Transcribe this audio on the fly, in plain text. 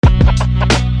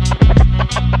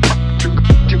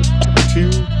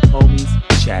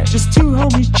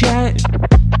homies chatting.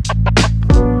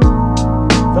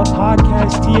 The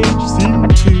podcast THC.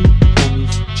 Two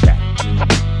homies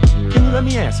chatting. Can you let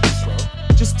me ask you, bro?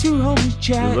 Just two homies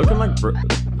chatting. You're looking like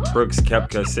Brooks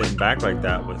Koepka sitting back like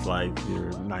that with like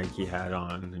your Nike hat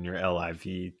on and your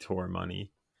LIV tour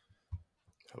money.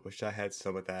 I wish I had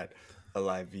some of that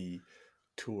LIV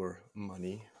tour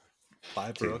money.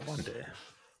 Bye, Brooks. One day.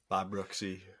 Bye,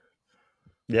 Brooksy.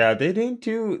 Yeah, they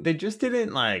just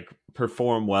didn't like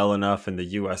perform well enough in the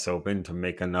US Open to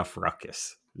make enough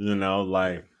ruckus. You know,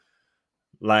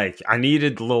 like I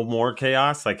needed a little more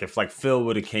chaos. Like if like Phil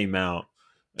would have came out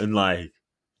and like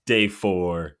day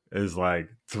 4 is like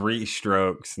 3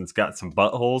 strokes and it's got some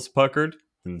buttholes puckered,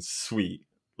 and sweet.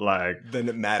 Like then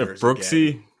it matters. If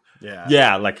Brooksy, again.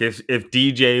 yeah. Like if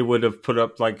DJ would have put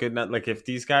up like if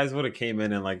these guys would have came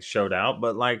in and like showed out,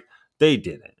 but like they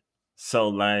didn't. So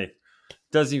like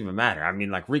doesn't even matter. I mean,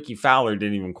 like Ricky Fowler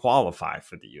didn't even qualify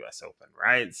for the U.S. Open,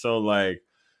 right? So like,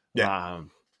 you know,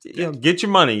 get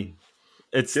your money.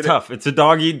 It's tough. It's a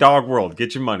dog eat dog world.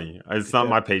 Get your money. It's not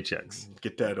my paychecks.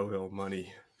 Get that oil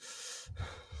money.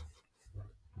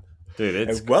 Dude,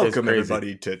 and welcome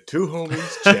everybody to Two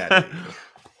Homies Chatting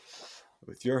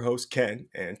with your host Ken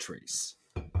and Trace.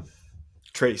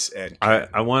 Trace and Ken.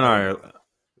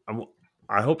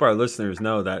 I hope our listeners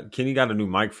know that Kenny got a new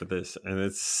mic for this, and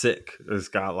it's sick. It's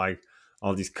got like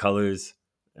all these colors,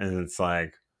 and it's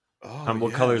like,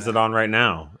 what color is it on right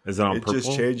now? Is it on purple? It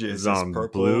just changes. Is it on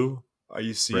purple, blue? Are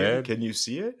you seeing it? Can you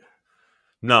see it?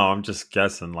 No, I'm just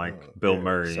guessing. Like Bill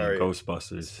Murray and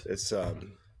Ghostbusters. It's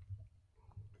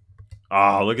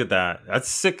Oh, look at that! That's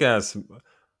sick ass.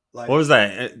 Like, what was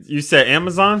that? You said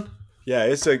Amazon? Yeah,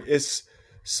 it's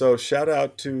so shout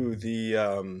out to the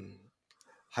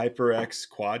HyperX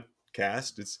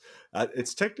Quadcast.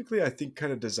 It's technically I think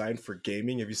kind of designed for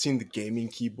gaming. Have you seen the gaming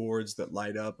keyboards that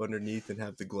light up underneath and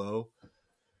have the glow?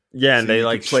 Yeah, and they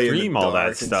like stream all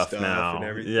that stuff now. And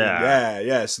everything.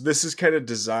 Yeah. So this is kind of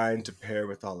designed to pair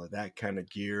with all of that kind of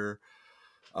gear.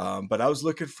 But I was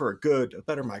looking for a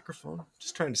better microphone.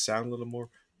 Just trying to sound a little more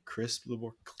crisp, a little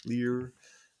more clear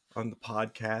on the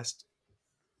podcast.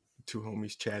 Two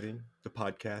Homies Chatting, the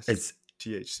podcast. It's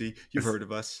THC. You've heard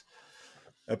of us.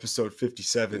 Episode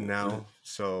 57 now.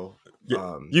 So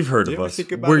you've heard of us.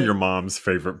 We're your mom's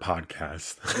favorite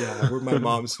podcast. Yeah, we're my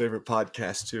mom's favorite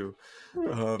podcast too.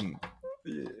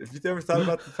 If you've ever thought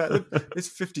about the fact that it's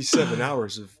 57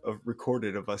 hours of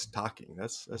recorded of us talking.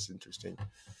 That's interesting.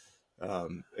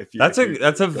 That's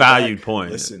a valued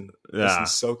point. Listen,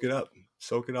 soak it up,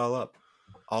 soak it all up.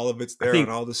 All of it's there on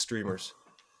all the streamers,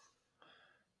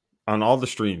 on all the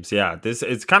streams. Yeah,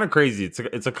 it's kind of crazy.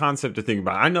 It's a concept to think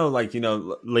about. I know, like, you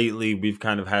know, lately we've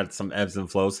kind of had some ebbs and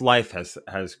flows. Life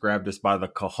has grabbed us by the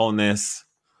cojones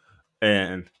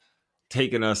and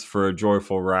taken us for a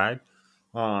joyful ride.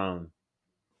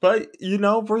 But you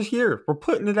know, we're here. We're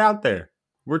putting it out there.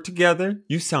 We're together.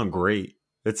 You sound great.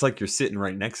 It's like you're sitting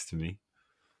right next to me.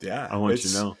 Yeah, I want you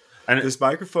to know. And this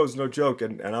microphone's no joke,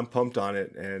 and I'm pumped on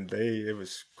it. And it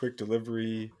was quick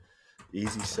delivery,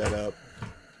 easy setup.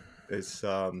 It's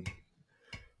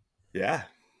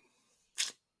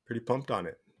pretty pumped on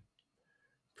it.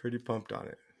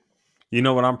 You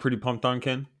know what I'm pretty pumped on,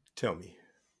 Ken? Tell me.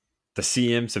 The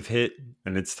CMs have hit,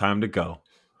 and it's time to go.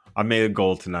 I made a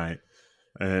goal tonight,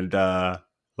 and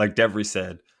like Devery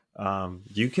said,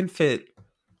 you can fit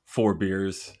 4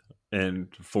 beers in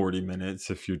 40 minutes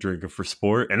if you're drinking for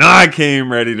sport. And I came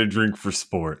ready to drink for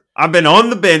sport. I've been on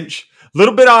the bench, a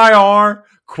little bit IR,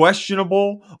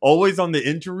 questionable, always on the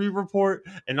injury report,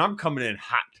 and I'm coming in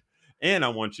hot. And I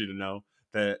want you to know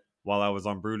that while I was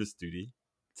on Brutus duty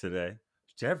today,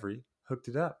 Devery hooked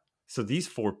it up. So these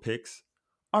 4 picks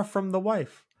are from the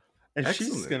wife. And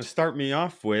Excellent. She's going to start me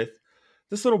off with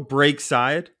this little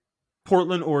Breakside,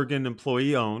 Portland, Oregon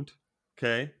employee owned.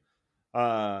 Okay.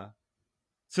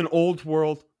 It's an old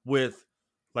world with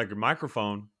like a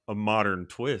microphone, a modern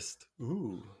twist.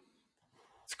 Ooh.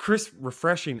 It's crisp,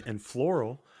 refreshing, and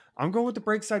floral. I'm going with the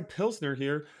Breakside Pilsner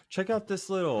here. Check out this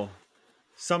little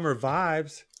summer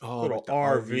vibes. Little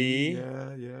RV.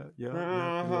 Yeah.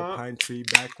 Little pine tree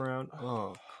background.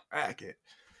 Oh, crack it.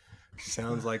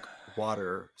 Sounds like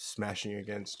water smashing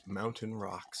against mountain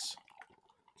rocks.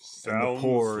 Sounds and the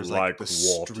pour is like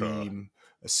the water.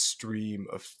 A stream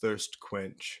of thirst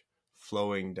quench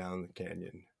flowing down the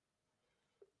canyon.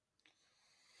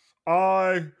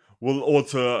 I will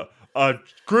order a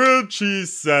grilled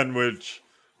cheese sandwich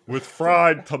with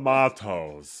fried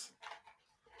tomatoes.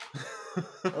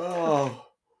 Oh,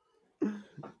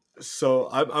 so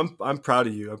I'm proud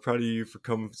of you. I'm proud of you for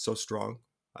coming so strong.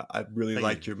 I really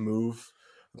like your move.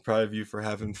 I'm proud of you for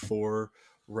having 4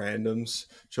 randoms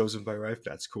chosen by Rife.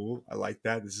 That's cool. I like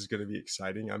that. This is going to be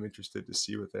exciting. I'm interested to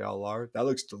see what they all are. That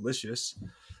looks delicious.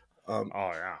 Oh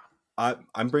yeah.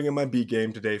 I'm bringing my B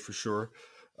game today for sure.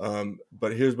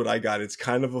 But here's what I got. It's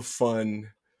kind of a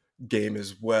fun game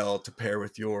as well to pair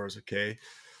with yours. Okay.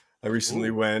 I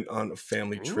recently went on a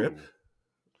family trip.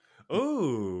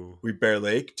 Ooh. We Bear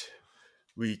Laked.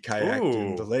 We kayaked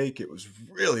in the lake. It was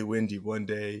really windy one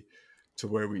day to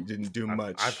where we didn't do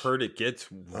much. I've heard it gets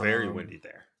very windy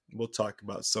there. We'll talk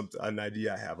about an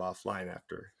idea I have offline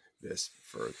after this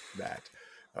for that.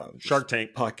 Shark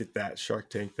Tank. Pocket that. Shark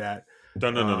Tank that.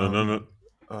 No.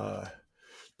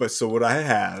 But so what I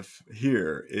have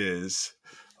here is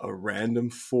a random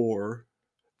 4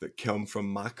 that come from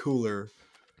my cooler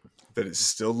that is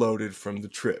still loaded from the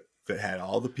trip, that had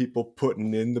all the people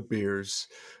putting in the beers,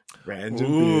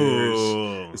 random beers.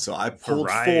 And so I pulled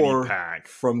 4 pack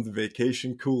from the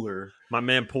vacation cooler. My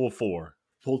man pulled 4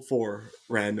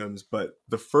 randoms, but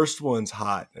the first one's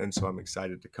hot, and so I'm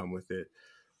excited to come with it.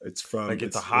 It's from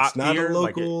it's a hot not beer. A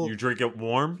local. You drink it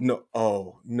warm? No.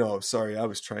 Oh no, sorry. I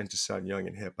was trying to sound young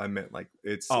and hip. I meant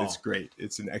it's great.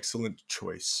 It's an excellent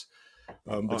choice.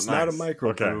 It's not a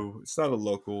microbrew. Okay. It's not a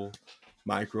local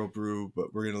microbrew,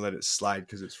 but we're gonna let it slide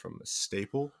because it's from a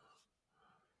staple.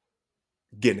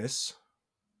 Guinness.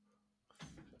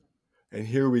 And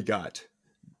here we got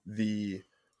the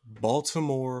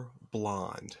Baltimore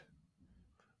Blonde.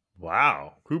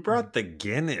 Wow. Who brought the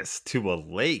Guinness to a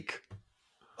lake?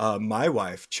 My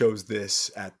wife chose this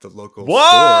at the local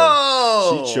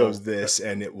store. She chose this,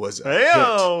 and it was a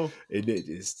hit. It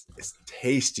is as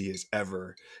tasty as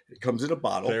ever. It comes in a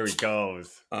bottle. There he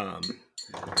goes.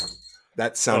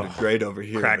 That sounded great over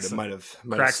here, but it might have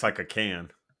cracks like a can.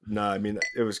 No, I mean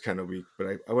it was kind of weak, but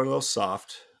I went a little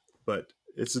soft. But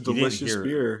it's a delicious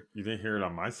beer. You didn't hear it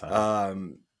on my side.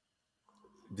 I'm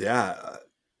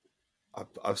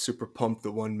super pumped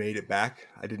that one made it back.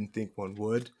 I didn't think one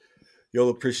would. You'll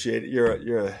appreciate it.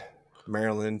 You're a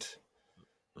Maryland.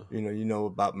 You know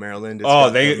about Maryland.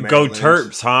 They go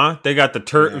Terps, huh? They got the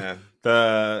Terps.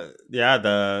 Yeah.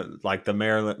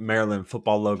 The Maryland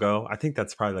football logo. I think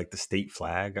that's probably like the state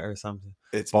flag or something.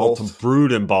 It's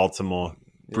brewed in Baltimore.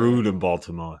 Yeah. Brewed in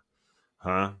Baltimore,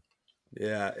 huh?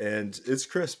 Yeah, and it's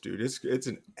crisp, dude. It's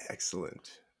an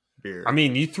excellent beer. I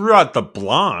mean, you threw out the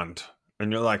blonde,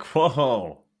 and you're like,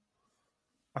 whoa!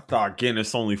 I thought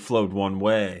Guinness only flowed one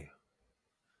way.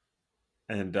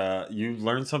 And you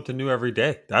learn something new every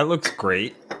day. That looks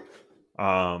great.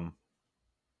 It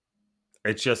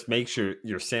just makes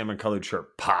your salmon colored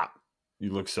shirt pop.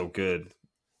 You look so good.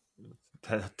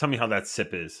 Tell me how that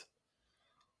sip is.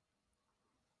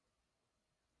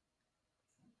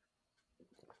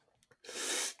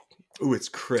 Ooh, it's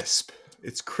crisp.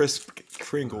 It's crisp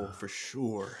Kringle for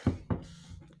sure.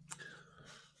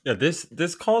 Yeah,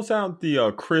 this calls out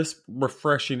the crisp,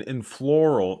 refreshing, and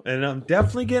floral, and I'm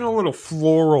definitely getting a little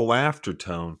floral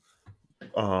aftertone.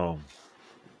 But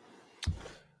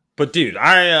dude,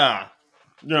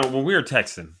 when we were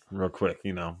texting real quick,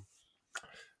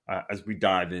 as we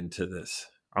dive into this,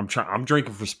 I'm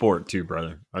drinking for sport too,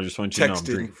 brother. I just want you to know I'm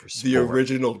drinking for sport. The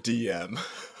original DM.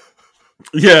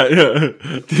 Yeah.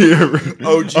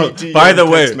 OG DM by the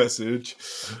way, message.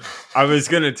 I was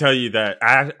gonna tell you that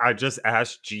I just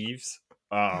asked Jeeves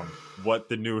what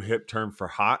the new hip term for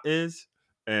hot is,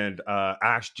 and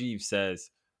Ash Jeeves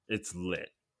says it's lit.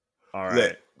 All right,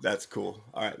 lit. That's cool.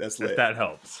 All right, that's lit. If that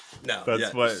helps. No,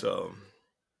 that's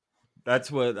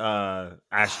what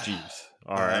Ash Jeeves.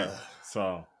 All right,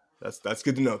 so that's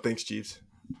good to know. Thanks, Jeeves.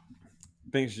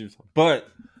 Thanks, Jeeves. But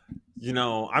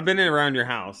I've been around your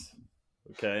house.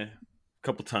 Okay, a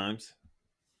couple times,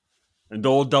 and the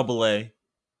old AA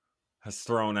has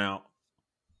thrown out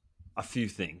a few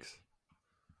things,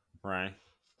 right?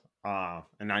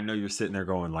 And I know you're sitting there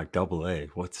going like, AA,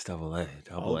 what's AA?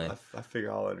 I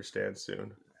figure I'll understand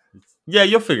soon. Yeah,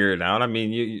 you'll figure it out. I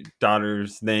mean, your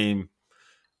daughter's name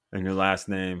and your last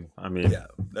name. I mean, yeah,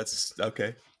 that's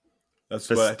okay. That's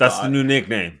the new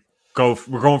nickname.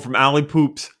 We're going from Alley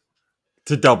Poops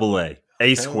to AA.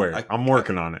 A squared. I'm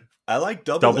working on it. I like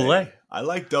AA. I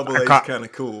like AA. It's kind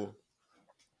of cool.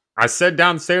 I said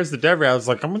downstairs to Deborah, I was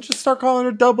like, I'm going to just start calling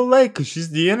her AA because she's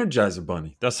the Energizer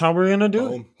Bunny. That's how we're going to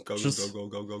do it. Go. Just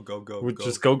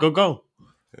go.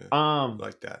 Yeah,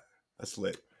 like that. That's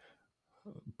lit.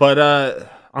 But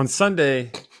on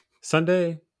Sunday,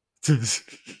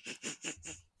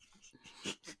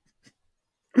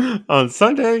 on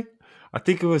Sunday, I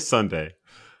think it was Sunday,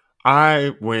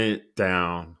 I went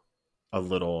down a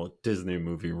little Disney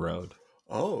movie road.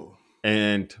 Oh.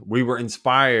 And we were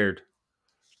inspired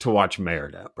to watch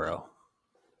Merida, bro.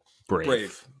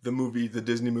 Brave, the movie, the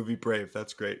Disney movie Brave.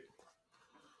 That's great.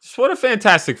 Just what a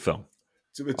fantastic film.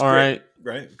 It's All great, right.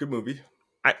 right? Good movie.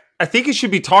 I think it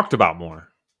should be talked about more,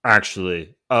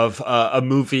 actually, of a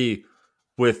movie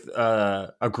with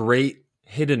a great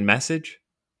hidden message,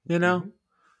 you know? Mhm.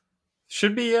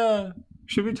 Should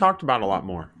be talked about a lot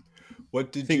more.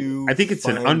 What did I think it's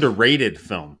an find- underrated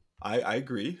film. I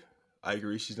agree. I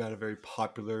agree. She's not a very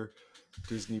popular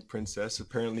Disney princess.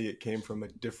 Apparently, it came from a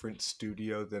different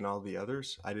studio than all the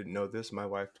others. I didn't know this. My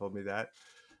wife told me that.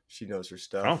 She knows her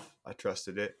stuff. I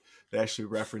trusted it. They actually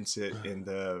reference it in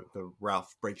the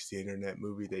Ralph Breaks the Internet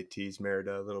movie. They tease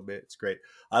Merida a little bit. It's great.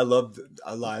 I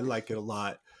like it a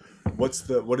lot.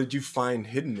 What did you find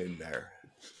hidden in there?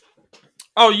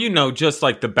 Oh, just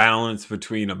like the balance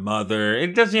between a mother.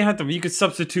 It doesn't have to. You could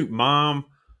substitute mom,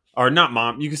 or not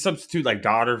mom. You could substitute like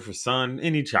daughter for son,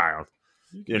 any child.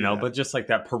 You can do that. But just like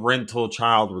that parental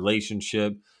child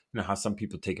relationship. How some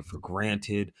people take it for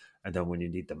granted, and then when you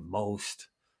need the most,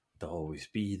 they'll always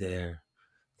be there.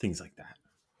 Things like that.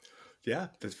 Yeah,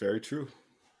 that's very true.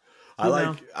 You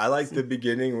know. I like the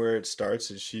beginning where it starts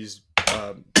and she's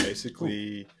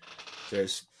basically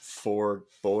there's 4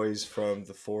 boys from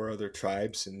the 4 other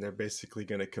tribes and they're basically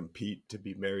going to compete to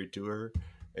be married to her,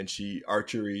 and she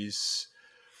archeries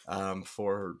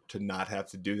for her to not have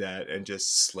to do that and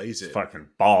just slays it. Fucking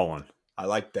balling. I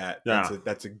like that. Yeah.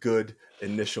 That's a good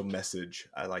initial message.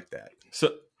 I like that.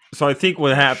 So I think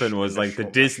what happened was like the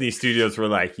Disney studios were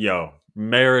like, yo,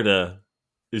 Merida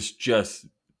is just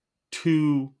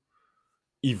too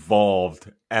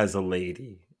evolved as a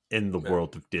lady in the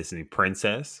world of Disney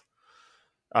princess.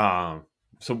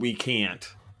 So we can't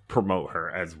promote her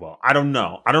as well. I don't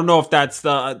know if that's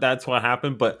what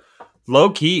happened, but low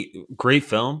key, great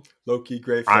film. Low key,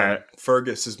 great film.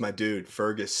 Fergus is my dude.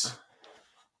 Fergus.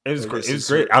 It was great. Fergus It was is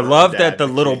great. her I love that dad, the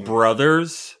the little king.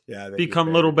 brothers They become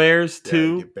get little bared. bears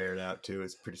too. They get bared out too.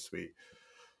 It's pretty sweet.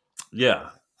 Yeah.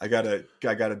 I got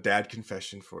a dad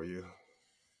confession for you.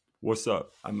 What's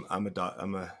up? I'm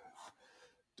a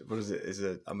what is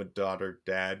it? I'm a daughter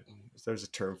dad. There's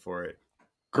a term for it.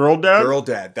 Girl dad? Girl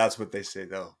dad. That's what they say.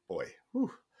 Oh boy.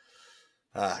 Whew.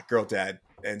 Girl dad.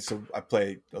 And so I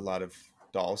play a lot of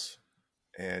dolls,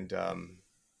 and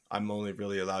I'm only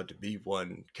really allowed to be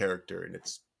one character, and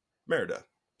it's Merida.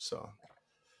 So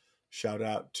shout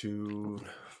out to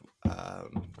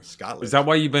Scotland. Is that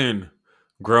why you've been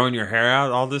growing your hair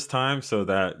out all this time so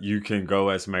that you can go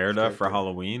as Merida for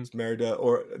Halloween? It's Merida,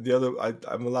 or the other.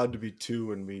 I'm allowed to be 2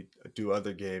 when we do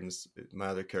other games. My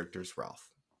other character is Ralph.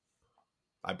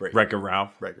 I break Wreck-It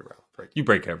Ralph. Wreck-It Ralph. You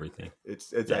break everything.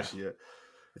 It's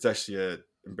actually a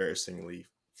embarrassingly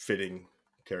fitting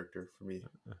character for me.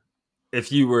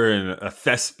 If you were a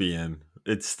thespian,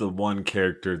 it's the one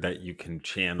character that you can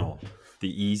channel the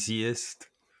easiest.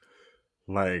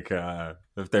 Like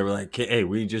if they were like, "Hey,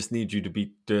 we just need you to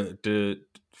be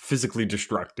physically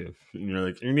destructive," and you're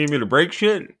like, "You need me to break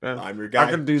shit? I'm your guy.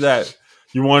 I can do that."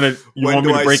 You want me When to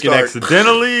do I break start? it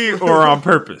accidentally or on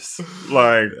purpose?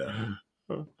 Like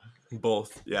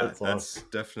Both. Yeah, That's that's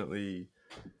definitely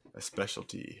a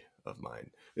specialty of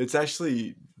mine. It's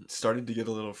actually started to get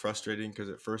a little frustrating because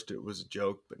at first it was a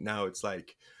joke, but now it's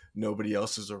like nobody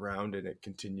else is around and it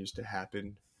continues to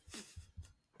happen.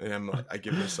 And I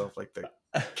give myself like the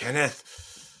Kenneth.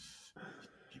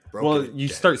 well, you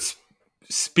start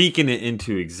speaking it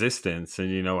into existence,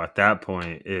 and at that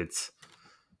point, it's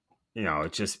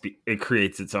it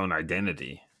creates its own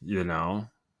identity.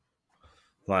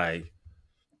 Like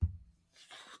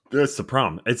that's the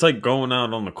problem. It's like going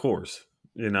out on the course,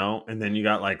 and then you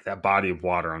got like that body of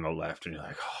water on the left, and you're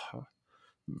like, oh,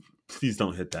 please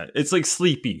don't hit that. It's like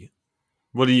Sleepy.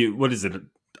 What is it?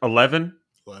 11?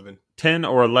 10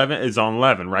 or 11 is on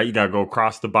 11, right? You got to go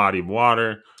across the body of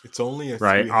water. It's only a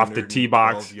right off the tee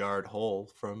box, 12-yard hole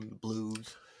from the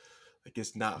Blues. Like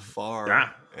it's not far. Yeah.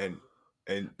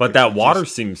 And but that water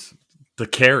seems to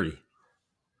carry.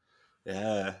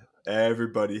 Yeah,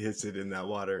 everybody hits it in that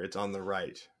water. It's on the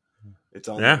right. It's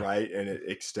on Yeah. the right, and it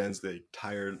extends the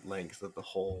entire length of the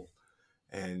hole.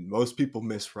 And most people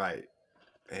miss right.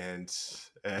 And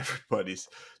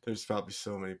there's probably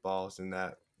so many balls in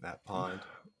that pond.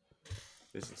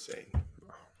 It's insane.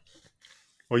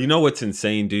 Well, you know what's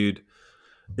insane, dude,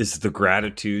 is the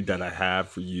gratitude that I have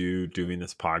for you doing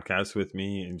this podcast with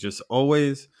me, and just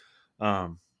always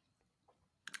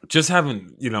just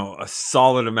having, a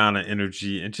solid amount of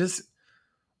energy and just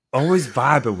always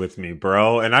vibing with me,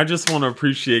 bro. And I just want to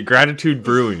appreciate Gratitude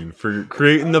Brewing for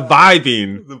creating the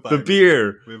vibing, the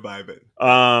beer. We're vibing.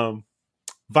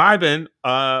 Vibing.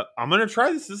 I'm gonna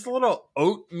try this. This is a little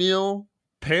oatmeal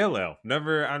Pale ale.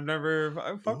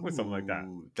 I fuck with something like that.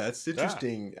 Ooh, that's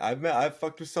interesting. I've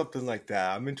fucked with something like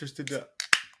that. I'm interested to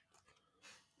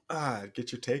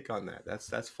get your take on that.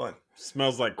 That's fun.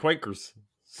 Smells like Quakers.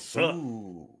 Suck.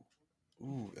 Ooh,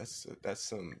 that's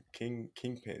some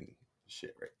kingpin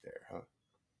shit right there, huh?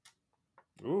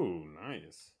 Ooh,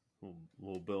 nice.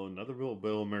 Another little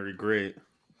Bill Mary Great.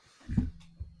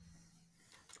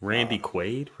 Randy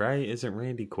Quaid, right? Isn't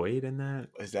Randy Quaid in that?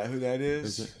 Is that who that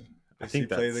is? I think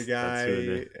play the that's guy, who it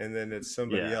is. and then it's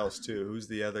somebody Yeah. else too. Who's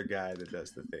the other guy that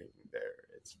does the thing there?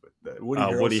 It's with the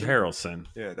Woody Harrelson.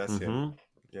 Yeah, that's him. Mhm.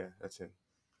 Yeah, that's him.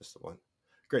 That's the one.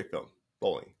 Great film.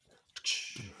 Bowling.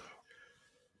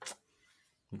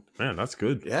 Man, that's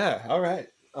good. Yeah. All right.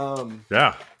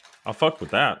 Yeah, I'll fuck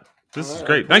with that. This All is right,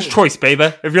 great. I'm Nice cool. choice,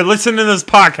 baby. If you're listening to this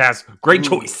podcast, great Ooh.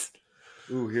 choice.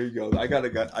 Ooh, here you go. I got a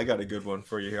good one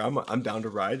for you here. I'm down to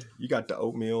ride. You got the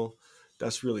oatmeal.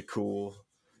 That's really cool.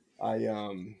 I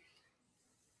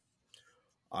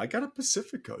got a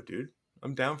Pacifico, dude.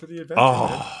 I'm down for the adventure. Man.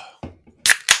 Oh,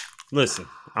 listen,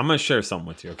 I'm gonna share something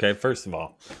with you. Okay, first of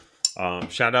all,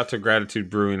 shout out to Gratitude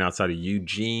Brewing outside of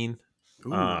Eugene. Ooh,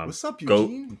 what's up, go-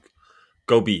 Eugene?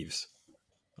 Go Beeves.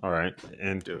 All right,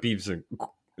 and Dude. Beeves in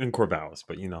Corvallis,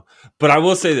 but But I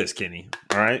will say this, Kenny.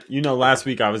 All right, last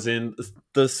week I was in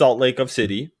the Salt Lake of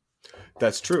City.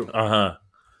 That's true.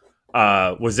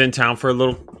 Was in town for a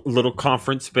little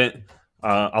conference. Spent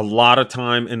a lot of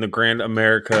time in the Grand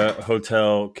America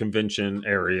Hotel convention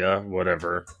area,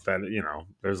 whatever. That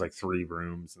there's like 3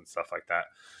 rooms and stuff like that.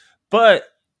 But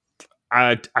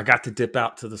I got to dip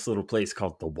out to this little place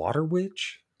called the Water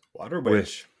Witch. Water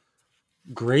Witch.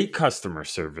 Great customer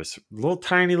service.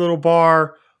 Tiny little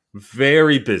bar,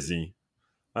 very busy.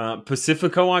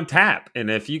 Pacifico on tap.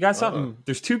 And if you got something,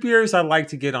 there's 2 beers I like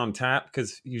to get on tap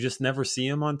because you just never see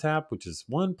them on tap, which is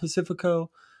one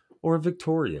Pacifico or a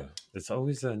Victoria. It's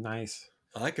always a nice.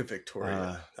 I like a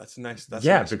Victoria. That's nice. That's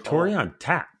yeah, a nice Victoria call. on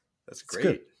tap. That's It's good.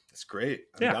 great. That's great.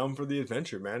 I'm Yeah. down for the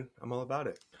adventure, man. I'm all about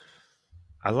it.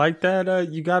 I like that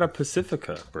you got a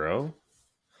Pacifica, bro.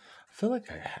 I feel like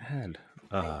I had.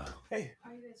 Hey.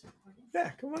 Yeah,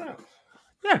 come on out.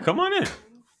 Yeah, come on in.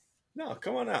 No,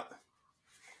 come on out.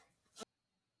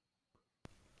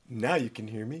 Now you can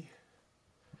hear me.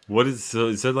 What is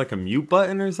there like a mute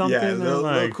button or something? Yeah, Or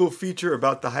little cool feature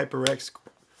about the HyperX.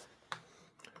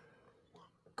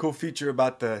 Cool feature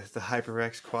about the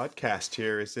HyperX Quadcast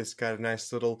here is it's got a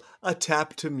nice little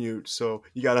tap to mute. So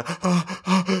you gotta.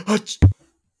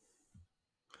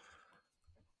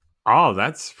 Oh,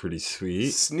 that's pretty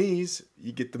sweet. Sneeze,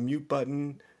 you get the mute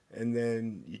button, and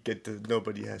then you get the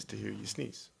nobody has to hear you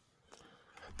sneeze.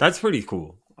 That's pretty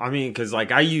cool. I mean, because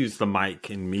like I use the mic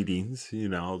in meetings,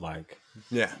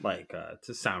 Yeah.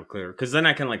 to sound clear. Because then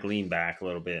I can like lean back a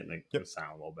little bit and Yep. it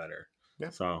sound a little better. Yeah.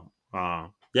 So,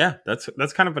 yeah, that's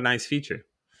kind of a nice feature.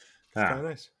 It's kind of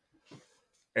nice.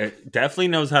 It definitely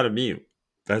knows how to mute.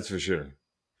 That's for sure.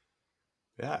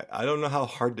 Yeah, I don't know how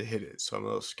hard to hit it, so I'm a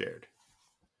little scared.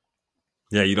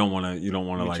 Yeah, you don't want to Let me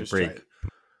like just break. try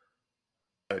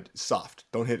it. Soft.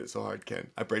 Don't hit it so hard, Ken.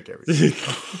 I break everything.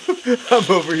 I'm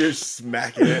over here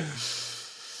smacking it.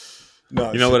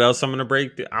 No, You know what else I'm gonna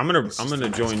break? I'm gonna It's just a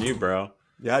nice join you, bro.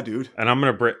 Yeah, dude. And I'm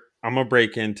gonna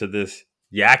break into this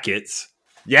Yakets.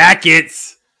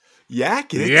 Yakets.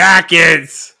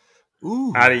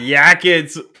 Ooh, Out of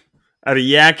Yakets,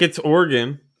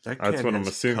 Oregon. that That's can what I'm has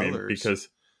assuming colors. because,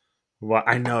 well,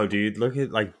 I know, dude. Look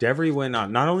at like Devery went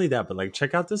on. Not only that, but like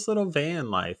check out this little van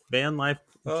life.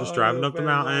 Just driving up the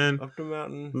mountain. Up the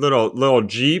mountain. Little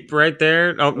Jeep right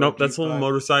there. Oh, Little nope, that's Jeep a little life.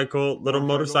 motorcycle. Little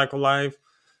motorcycle life.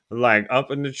 Like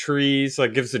up in the trees,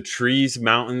 like gives the trees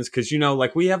mountains because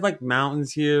like we have like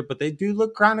mountains here, but they do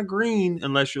look kind of green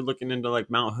unless you're looking into like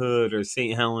Mount Hood or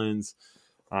St. Helens.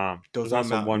 Those There's are also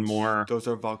mountains. one more. Those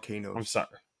are volcanoes. I'm sorry.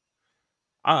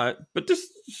 But just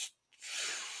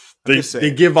I'm they just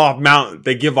saying. give off mountain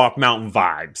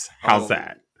vibes. How's Oh,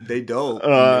 that? They don't.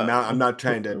 I'm not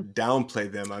trying to downplay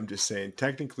them. I'm just saying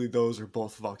technically those are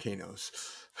both volcanoes.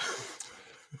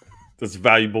 That's a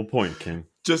valuable point, King.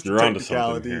 Just You're a onto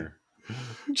something technicality. here.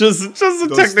 Just a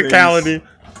Those technicality.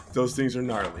 Those things are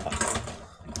gnarly.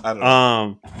 I don't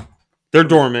know. They're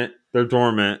dormant. They're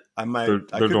dormant. I might. they're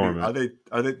I could be- dormant.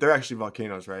 Are they? They're actually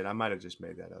volcanoes, right? I might have just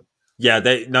made that up. Yeah,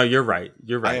 No, you're right.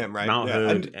 You're right. I am right. Mount Yeah,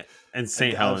 Hood and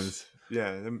St. Helens.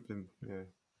 Yeah. Yeah.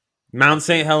 Mount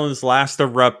St. Helens last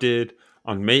erupted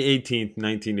on May 18th,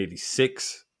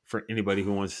 1986. For anybody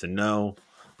who wants to know,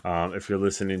 if you're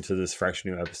listening to this fresh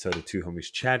new episode of Two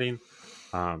Homies Chatting,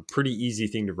 pretty easy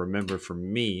thing to remember for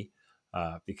me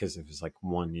because it was like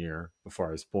 1 year before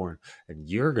I was born, and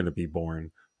you're going to be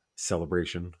born.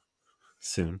 Celebration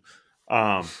soon.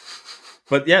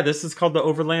 But yeah, this is called the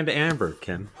Overland Amber,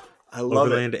 Ken. I love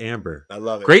Overland it. Amber. I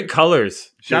love it. Great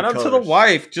colors. Shout out to the colors.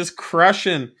 wife, just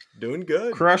crushing. Doing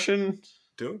good. Crushing.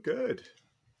 Doing good.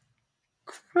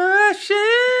 Crushing.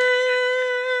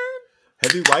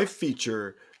 Heavy wife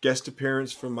feature. Guest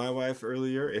appearance from my wife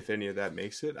earlier. If any of that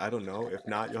makes it, I don't know. If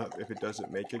not, if it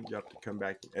doesn't make it, you have to come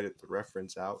back and edit the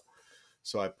reference out.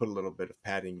 So I put a little bit of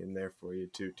padding in there for you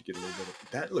too to get a little bit of.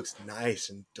 That looks nice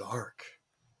and dark.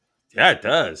 Yeah, it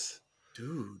does.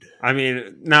 Dude. I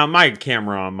mean, now my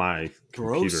camera on my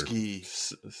computer Broski.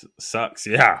 sucks.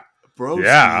 Yeah. Broski.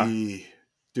 Yeah.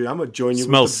 Dude, I'm gonna join you.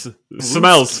 Smells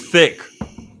thick.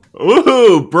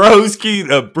 Ooh, broski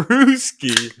to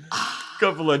brewski.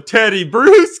 Couple of Teddy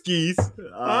Brewskis.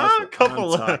 That's what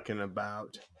I'm talking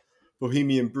about.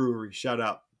 Bohemian Brewery. Shout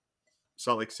out.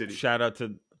 Salt Lake City. Shout out to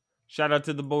the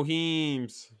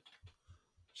Bohemes.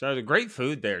 Shout out to great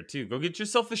food there too. Go get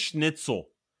yourself a schnitzel.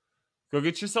 Go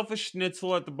get yourself a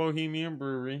schnitzel at the Bohemian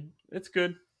Brewery. It's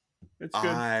good. It's good.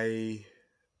 I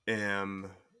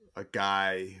am a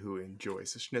guy who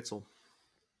enjoys a schnitzel.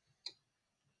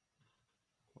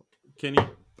 Kenny,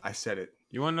 I said it.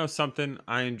 you want to know something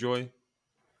I enjoy?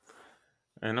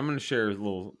 And I'm going to share a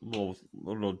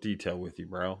little detail with you,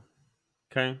 bro.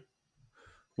 Okay?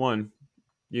 One,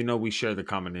 we share the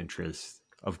common interest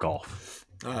of golf.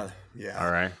 Yeah.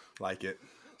 All right? Like it.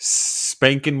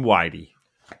 Spanking Whitey.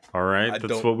 All right?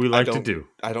 That's what we like to do.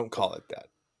 I don't call it that.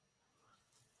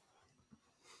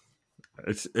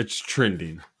 It's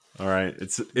trending. All right?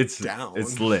 It's down.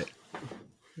 It's lit.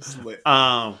 It's lit.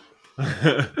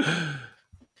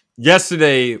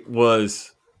 Yesterday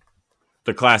was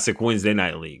the classic Wednesday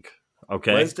Night League.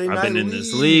 Okay? Wednesday Night I've been in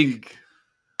this league.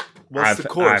 What's the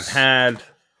course? I've had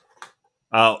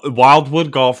Wildwood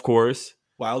Golf Course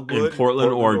Wildwood in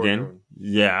Portland, Oregon.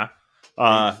 Yeah.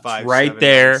 5, right 7,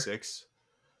 there. 9, 6.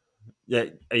 Yeah,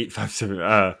 857.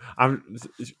 I'm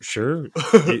sure.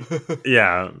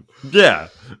 Yeah.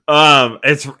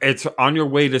 It's on your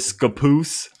way to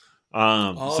Scappoose.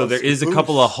 So there is a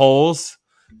couple of holes.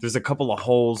 There's a couple of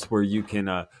holes where you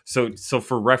can. So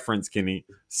for reference, Kenny,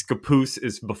 Scappoose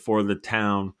is before the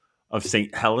town of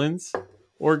St. Helens,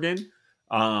 Oregon.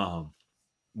 On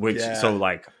this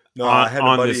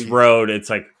road, it's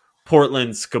like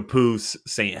Portland, Scappoose,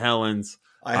 St. Helens.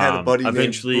 I had a buddy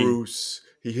named Bruce.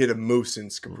 He hit a moose in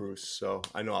Scappoose, so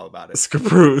I know all about it.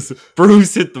 Scappoose.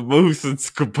 Bruce hit the moose in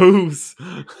Scappoose.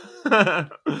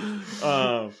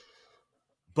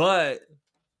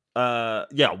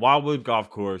 Wildwood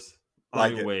Golf Course.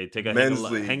 On your way, take a men's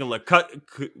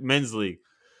league.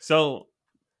 So,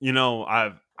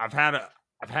 I've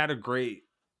had a great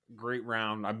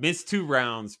round. I missed 2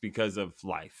 rounds because of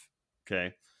life.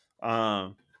 Okay. I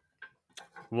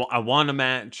won a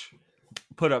match,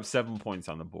 put up 7 points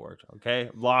on the board.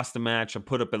 Okay. Lost a match, I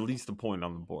put up at least a point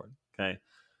on the board. Okay.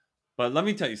 But let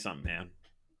me tell you something, man.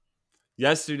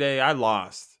 Yesterday, I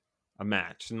lost a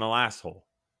match in the last hole.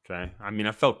 Okay. I mean,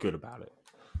 I felt good about it.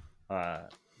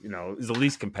 It was the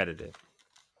least competitive.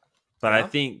 But I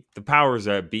think the powers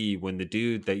that be when the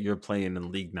dude that you're playing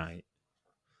in league night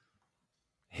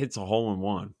hits a hole in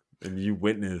one and you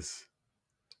witness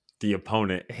the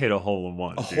opponent hit a hole in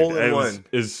one. Hole in one.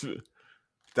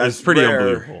 That's pretty rare.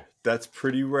 Unbelievable. That's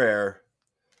pretty rare.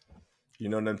 You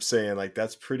know what I'm saying? Like,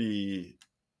 that's pretty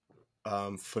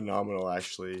phenomenal,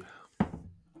 actually.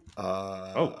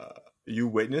 You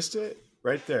witnessed it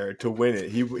right there to win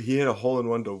it. He hit a hole in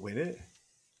one to win it.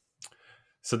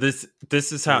 So this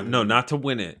is how not to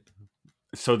win it.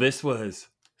 So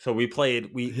we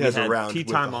played. We has had a round tee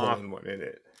with time a off. hole in one in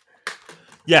it.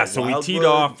 Yeah, so we teed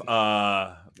off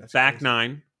back crazy.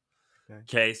 9.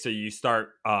 Okay, so you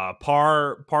start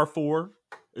par 4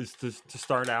 is to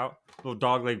start out. Little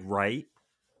dogleg right.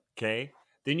 Okay.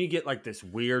 Then you get like this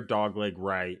weird dogleg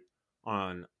right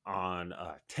on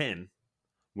 10,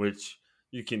 which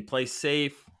you can play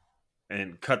safe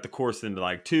and cut the course into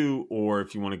like 2, or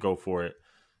if you want to go for it,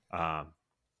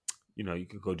 you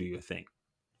can go do your thing.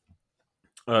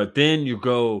 Then you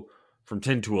go from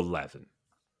 10 to 11.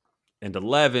 And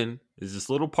 11 is this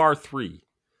little par 3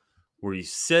 where you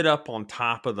sit up on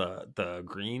top of the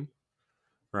green,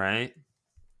 right?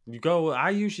 You go, I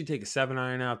usually take a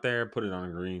 7-iron out there, put it on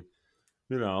a green,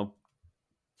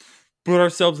 put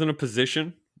ourselves in a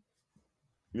position,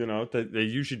 that they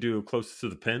usually do closest to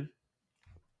the pin.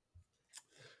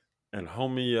 And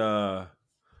homie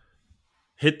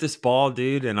hit this ball,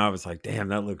 dude, and I was like, damn,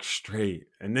 that looks straight.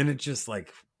 And then it just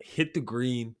like hit the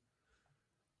green.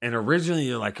 And originally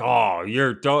you're like, oh,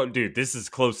 dude, this is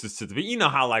closest to the pin. You know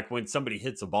how like when somebody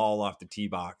hits a ball off the tee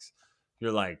box,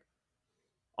 you're like,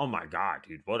 oh my God,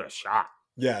 dude, what a shot.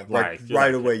 Yeah, Like,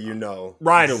 right away, you know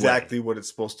Right exactly away. what it's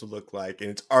supposed to look like,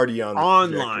 and it's already on the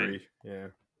Online. trajectory. Yeah.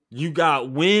 You got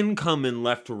wind coming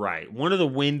left to right. One of the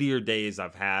windier days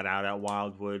I've had out at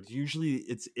Wildwood. Usually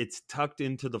it's tucked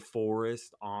into the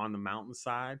forest on the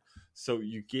mountainside, so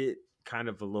you get kind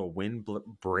of a little wind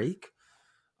break.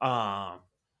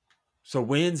 So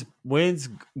winds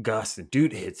gusting.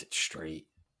 Dude hits it straight,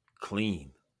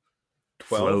 clean,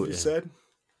 12, you floating. said?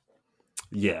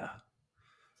 Yeah.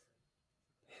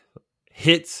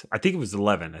 Hits. I think it was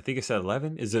 11. I think it said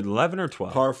 11. Is it 11 or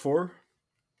 12? Par 4?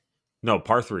 No,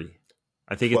 par 3.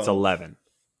 I think it's 12. 11.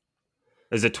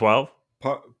 Is it 12?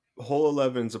 Hole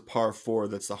 11 is a par 4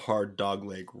 that's the hard dog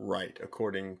leg right,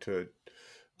 according to...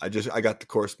 I got the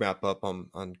course map up on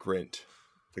Grint,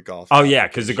 the golf. Oh, yeah,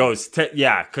 because it goes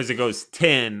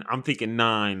 10. I'm thinking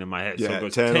 9 in my head. Yeah, So it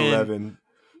goes 10, 11,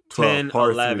 12, 10, par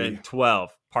 11, 3.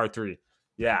 12, par 3.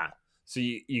 Yeah. So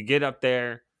you get up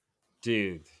there,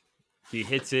 dude. He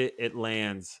hits it. It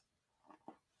lands.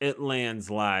 It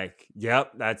lands like,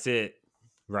 yep, that's it.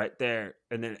 Right there.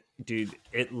 And then, dude,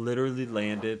 it literally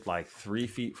landed like 3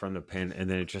 feet from the pin, and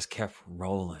then it just kept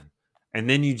rolling. And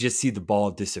then you just see the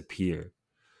ball disappear.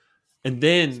 And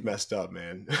then It's messed up,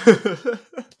 man.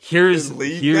 here's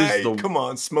Come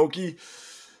on, Smokey.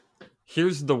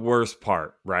 Here's the worst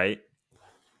part, right?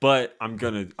 But I'm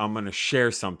gonna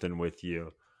share something with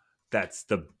you that's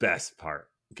the best part.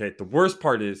 Okay, the worst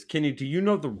part is, Kenny, do you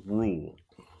know the rule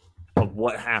of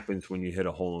what happens when you hit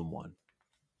a hole in one?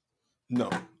 No,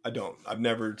 I don't. I've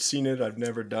never seen it. I've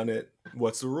never done it.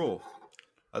 What's the rule?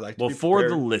 I like to Well, be for the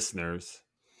prepared. listeners,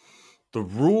 the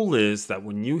rule is that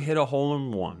when you hit a hole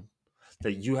in one,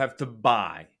 that you have to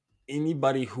buy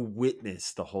anybody who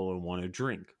witnessed the hole in one a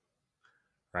drink.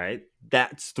 Right?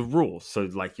 That's the rule. So,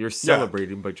 like, you're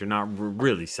celebrating, but you're not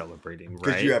really celebrating, right?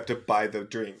 Because you have to buy the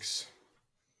drinks.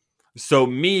 So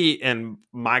me and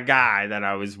my guy that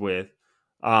I was with,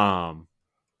 kind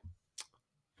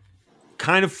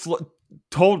of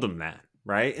told him that,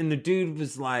 right? And the dude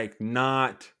was like,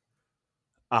 not,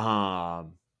 I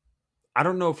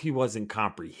don't know if he wasn't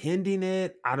comprehending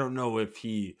it. I don't know if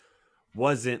he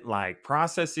wasn't like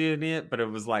processing it, but it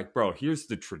was like, bro, here's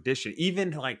the tradition.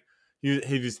 Even like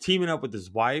he was teaming up with his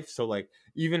wife. So like,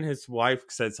 even his wife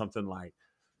said something like,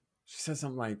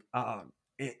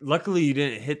 luckily you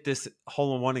didn't hit this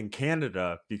hole in one in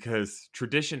Canada, because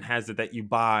tradition has it that you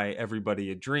buy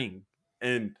everybody a drink.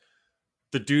 And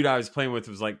the dude I was playing with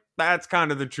was like, that's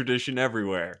kind of the tradition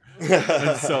everywhere.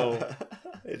 And so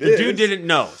the dude didn't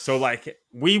know. So like,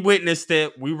 we witnessed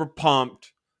it. We were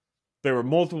pumped. There were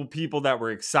multiple people that were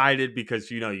excited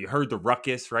because, you heard the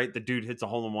ruckus, right? The dude hits a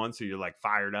hole in one. So you're like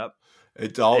fired up.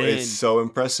 It's so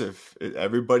impressive.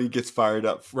 Everybody gets fired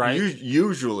up. Right.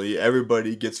 Usually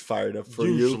everybody gets fired up for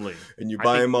you. And you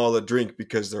buy them all a drink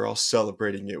because they're all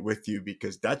celebrating it with you,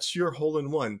 because that's your hole in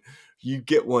one. You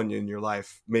get one in your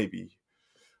life, maybe.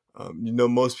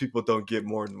 Most people don't get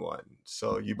more than one.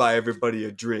 So you buy everybody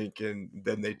a drink, and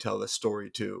then they tell the story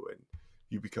too. And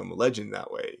you become a legend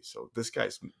that way. So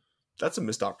that's a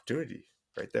missed opportunity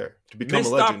right there to become a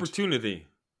legend. Missed opportunity.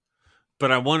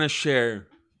 But I want to share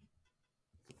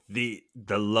the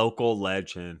local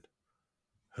legend,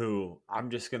 who I'm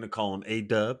just going to call him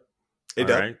A-Dub.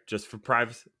 A-Dub. Right? Just for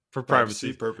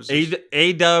privacy purposes.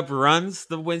 A-Dub runs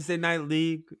the Wednesday night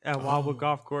league at Wildwood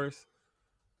Golf Course.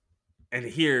 And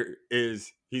here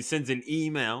is, he sends an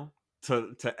email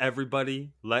to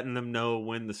everybody, letting them know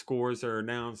when the scores are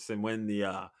announced and when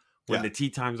the tee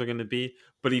times are going to be.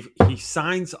 But he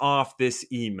signs off this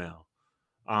email.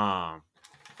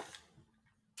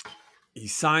 He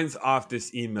signs off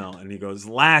this email and he goes,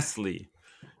 lastly,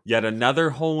 yet another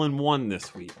hole in one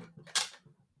this week.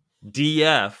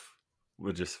 DF,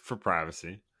 which is for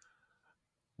privacy,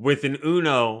 with an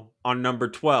Uno on number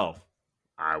 12.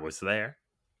 I was there.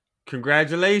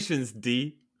 Congratulations,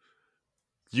 D.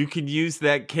 You can use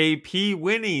that KP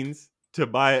winnings to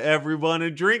buy everyone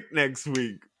a drink next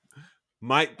week.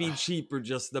 Might be cheaper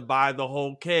just to buy the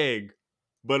whole keg,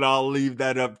 but I'll leave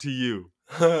that up to you.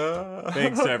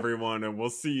 Thanks, everyone, and we'll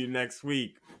see you next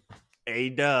week.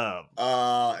 A-Dub.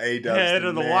 A-Dub's Head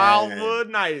of the man. Wildwood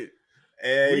night.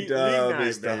 A-Dub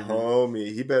is the baby.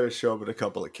 homie. He better show up with a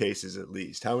couple of cases at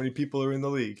least. How many people are in the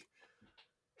league?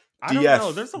 I don't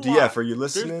know. There's a DF, lot. are you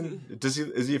listening?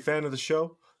 Is he a fan of the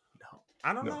show?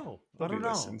 I don't know. Nobody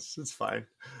listens. It's fine.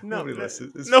 No, Nobody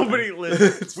listens. It's nobody fine.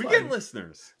 listens. It's We fine. get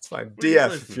listeners. It's fine. We get DF,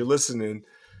 listeners.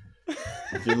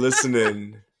 if you're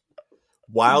listening,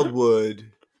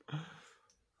 Wildwood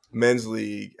Men's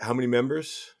League, how many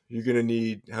members? You're going to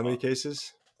need how many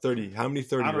cases? 30. How many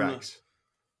 30 I don't know. racks?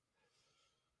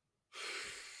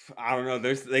 I don't know.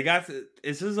 There's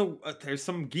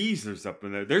some geezers up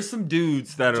in there. There's some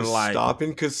dudes that Just are like stopping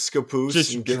because Scapoose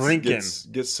just and drinking.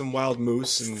 get some wild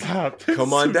moose and Stop.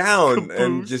 come on Some down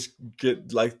and Scapoose. just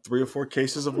get like 3 or 4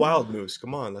 cases of wild moose.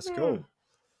 Come on, let's go.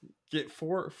 Get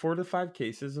 4 to 5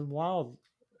 cases of wild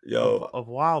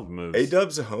moose.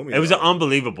 A-Dub's a homie. It was though.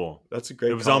 unbelievable. That's a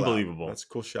great. It was call out. unbelievable. That's a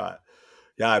cool shot.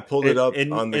 Yeah, I pulled it up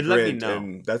on the it let me grid, know.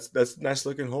 and that's a nice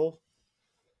looking hole.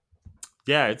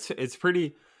 Yeah, it's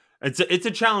pretty. It's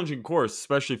a challenging course,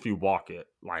 especially if you walk it.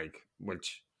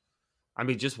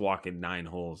 Just walking 9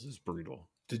 holes is brutal.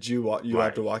 Did you walk? You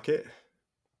have to walk it.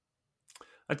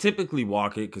 I typically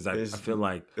walk it because I feel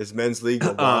like is men's league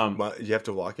a walk? You have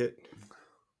to walk it.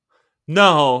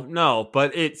 No,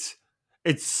 but it's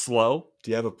slow. Do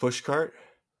you have a push cart?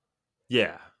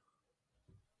 Yeah.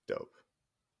 Dope.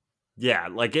 Yeah,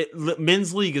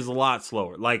 men's league is a lot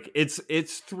slower. Like it's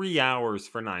 3 hours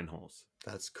for 9 holes.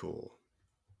 That's cool.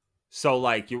 So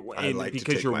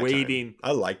because you're waiting.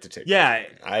 I like to take. Yeah.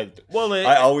 I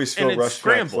I always feel rushed when I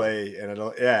scrambled. play, and I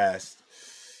don't. Yes,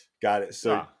 got it.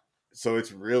 So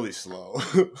it's really slow.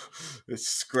 It's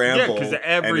scramble. because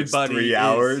everybody and it's 3 is-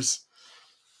 hours.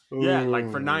 Yeah,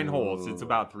 like for 9 holes, it's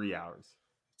about 3 hours.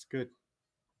 It's good.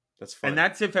 That's fun. And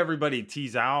that's if everybody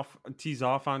tees off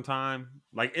on time.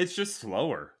 Like it's just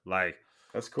slower. Like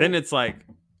that's cool. then it's like,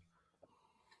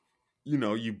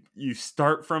 you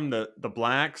start from the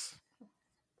blacks.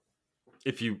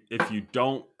 If you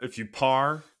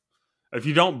par, if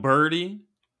you don't birdie,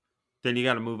 then you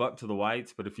got to move up to the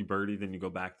whites. But if you birdie, then you go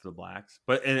back to the blacks.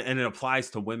 But and it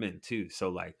applies to women too. So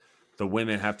like the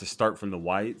women have to start from the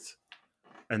whites,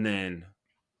 and then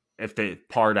if they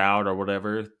parred out or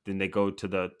whatever, then they go to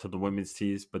the women's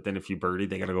tees. But then if you birdie,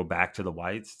 they got to go back to the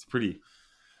whites.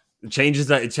 It changes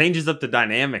up the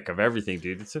dynamic of everything,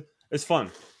 dude. It's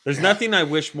fun. There's nothing I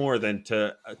wish more than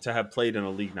to have played in a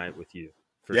league night with you.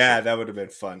 That would have been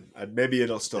fun. Maybe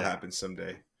it'll still happen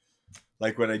someday.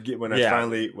 Like when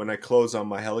I close on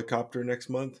my helicopter next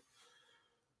month,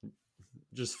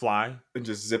 just fly and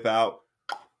just zip out,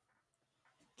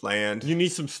 land. You need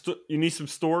some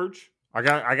storage. I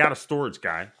got a storage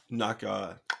guy. Knock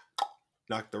the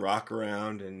rock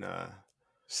around and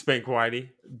spank Whitey.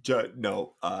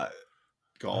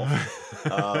 Golf.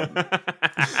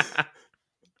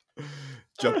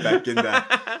 Jump back in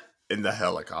the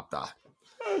helicopter,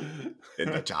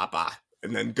 in the chopper,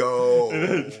 and then go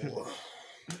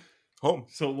home.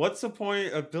 So what's the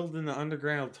point of building the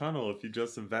underground tunnel if you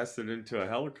just invested into a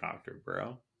helicopter,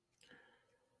 bro?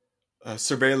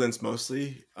 Surveillance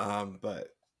mostly, but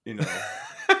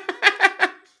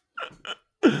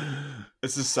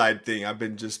it's a side thing. I've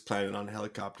been just planning on a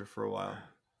helicopter for a while.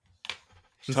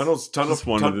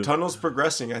 Tunnel's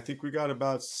progressing. I think we got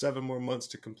about 7 more months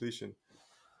to completion.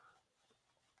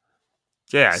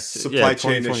 Yeah, supply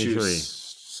chain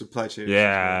issues.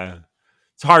 Yeah,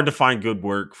 it's hard to find good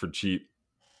work for cheap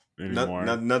anymore.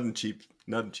 Nothing cheap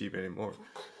anymore.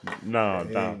 No,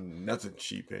 nothing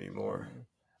cheap anymore.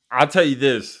 I'll tell you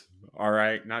this. All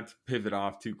right, not to pivot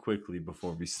off too quickly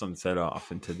before we sunset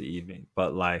off into the evening,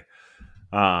 but I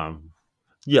bought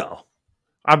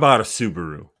a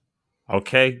Subaru.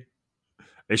 Okay,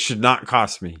 it should not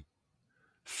cost me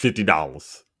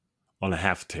 $50 on a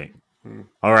half tank.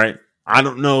 All right, I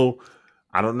don't know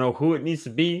who it needs to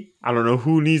be. I don't know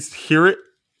who needs to hear it.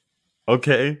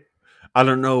 Okay, I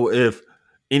don't know if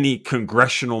any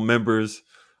congressional members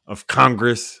of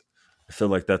Congress. I feel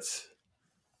like it's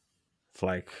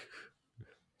like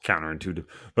counterintuitive,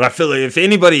 but I feel like if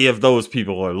anybody of those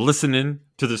people are listening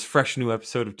to this fresh new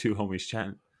episode of Two Homies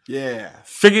Chatting,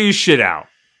 figure your shit out.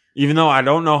 Even though I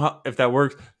don't know if that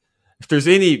works, if there's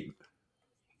any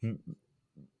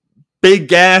big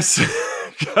gas,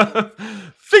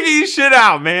 figure your shit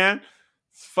out, man.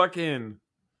 It's fucking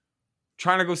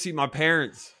trying to go see my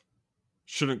parents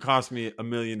shouldn't cost me $1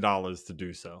 million to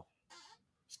do so.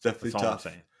 It's definitely tough.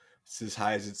 It's as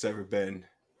high as it's ever been.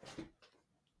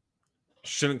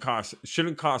 Shouldn't cost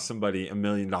somebody $1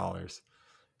 million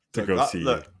to go see.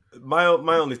 Look, my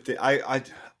only thing,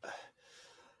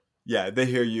 they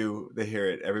hear you. They hear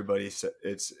it. Everybody,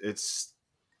 it's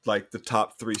like the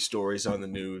top 3 stories on the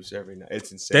news every night.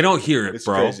 It's insane. They don't hear it, it's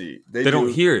bro. Crazy. They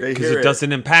don't hear it because it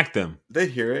doesn't impact them. They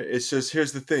hear it. It's just,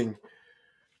 here's the thing.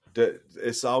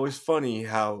 It's always funny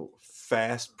how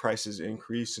fast prices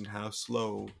increase and how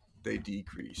slow they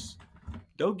decrease.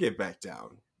 Don't get back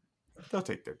down. They'll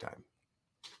take their time.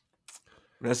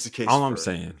 And that's the case. All I'm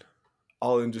saying.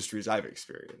 All industries I've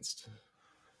experienced.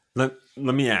 Let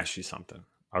me ask you something,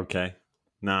 okay?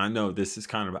 Now, I know this is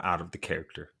kind of out of the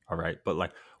character, all right?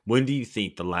 But, when do you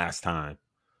think the last time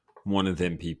one of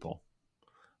them people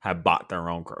have bought their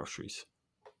own groceries?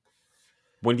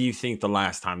 When do you think the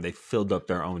last time they filled up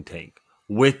their own tank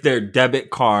with their debit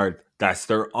card? That's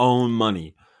their own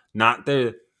money, not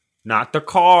the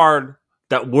card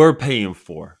that we're paying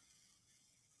for,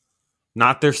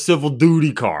 not their civil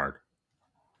duty card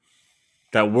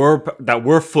that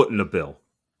we're footing the bill.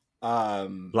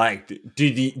 Like, do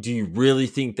you really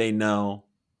think they know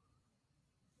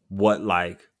what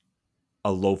like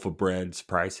a loaf of bread's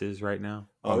price is right now?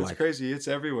 Oh, it's like, crazy! It's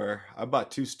everywhere. I bought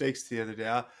 2 steaks the other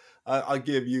day. I'll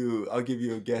give you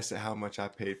a guess at how much I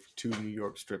paid for 2 New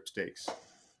York strip steaks.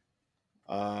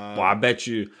 Well, I bet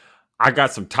you, I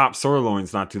got some top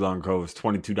sirloins not too long ago. It was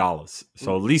 $22,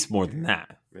 so at least more than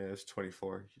that. Yeah, it's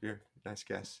 24. You're nice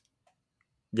guess.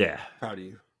 Yeah, Proud of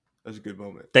you. That was a good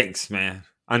moment. thanks, man.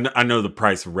 I know the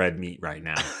price of red meat right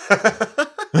now.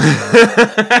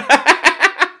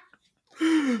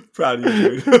 Proud of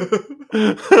you,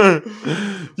 dude.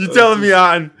 You telling me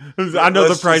I know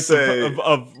the price say,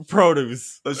 of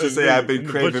produce. Let's just say I've been in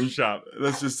the craving. butcher shop.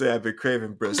 Let's just say I've been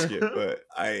craving brisket, but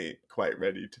I ain't quite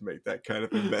ready to make that kind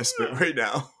of investment right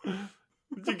now.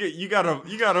 You gotta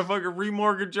fucking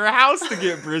remortgage your house to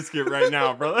get brisket right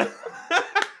now, brother.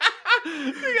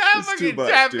 You gotta It's fucking too much,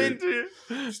 tap dude. into.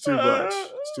 It's too much.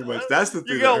 It's too much. That's the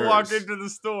thing. You gotta that walk hurts. into the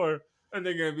store and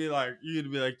they're gonna be like, you're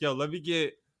gonna be like, yo, let me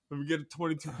get a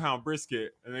 22-pound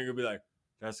brisket, and they're gonna be like,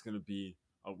 that's gonna be,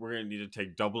 we're gonna need to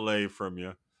take AA from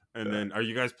you, and then are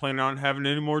you guys planning on having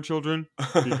any more children?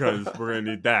 Because we're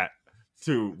gonna need that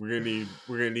too. We're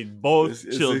gonna need both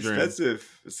children.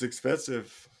 It's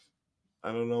expensive.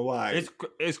 I don't know why. It's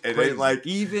It crazy. ain't like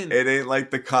even it ain't like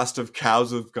the cost of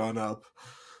cows have gone up.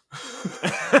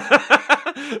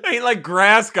 ain't like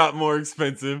grass got more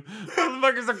expensive.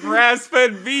 Motherfuckers are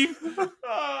grass-fed beef.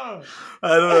 Oh.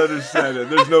 I don't understand it.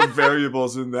 There's no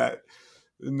variables in that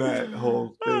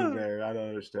whole thing there. I don't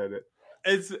understand it.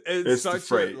 It's such the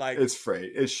freight. it's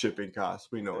freight. It's shipping costs.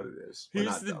 We know what it is. We're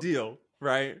here's not the dumb. deal,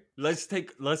 right? Let's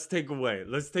take away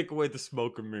the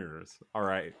smoke and mirrors. All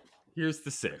right. Here's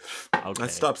the six. Okay. I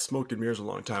stopped smoking mirrors a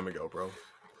long time ago, bro.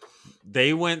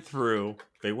 They went through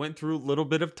a little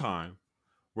bit of time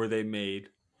where they made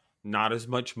not as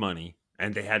much money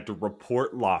and they had to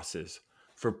report losses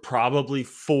for probably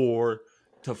 4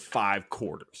 to 5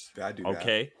 quarters. I do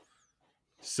okay.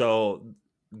 So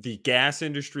the gas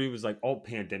industry was like, oh,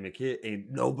 pandemic hit. Ain't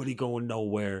nobody going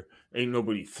nowhere. Ain't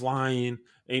nobody flying.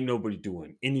 Ain't nobody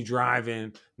doing any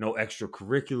driving. No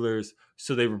extracurriculars.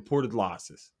 So they reported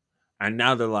losses. And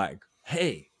now they're like,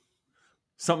 hey,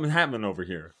 something happened over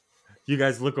here. You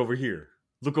guys look over here.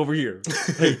 Look over here.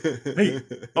 Hey,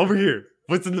 over here.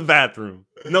 What's in the bathroom?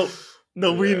 No,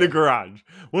 we in the garage.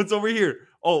 What's over here?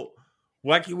 Oh,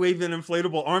 wacky waving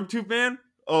inflatable arm tube man?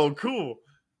 Oh, cool.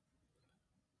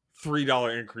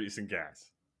 $3 increase in gas.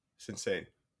 It's insane.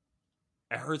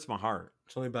 It hurts my heart.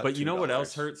 It's only about But you know what $2.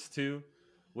 else hurts too?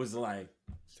 Was like,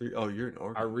 Oh, you're in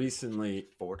Oregon. I recently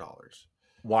 $4.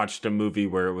 watched a movie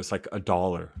where it was like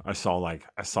 $1. I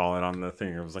saw it on the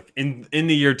thing. It was like in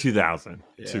the year 2000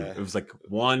 too. Yeah. It was like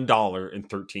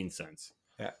 $1.13.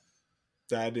 Yeah,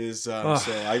 that is. So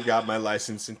I got my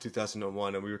license in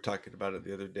 2001, and we were talking about it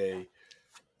the other day.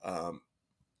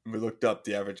 We looked up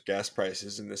the average gas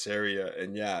prices in this area,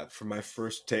 and yeah, for my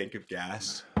first tank of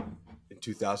gas in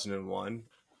 2001,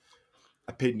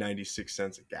 I paid 96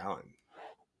 cents a gallon.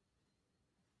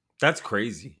 That's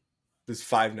crazy. It was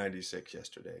 $5.96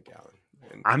 yesterday a gallon.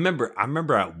 And I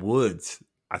remember at Woods,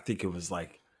 I think it was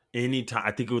like anytime.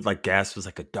 I think it was like gas was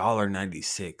like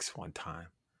 $1.96 one time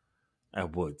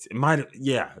at Woods. It might have,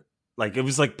 yeah, like it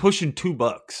was like pushing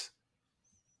 $2.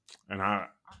 And I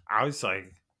was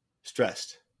like,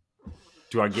 stressed.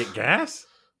 do I get gas?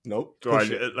 Nope. Do I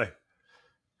like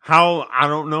how? I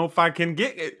don't know if I can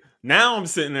get it. Now I'm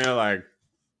sitting there like,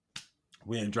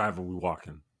 we ain't driving, we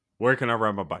walking. Where can I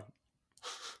ride my bike?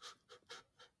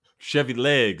 Chevy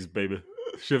legs, baby.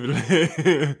 Chevy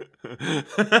legs.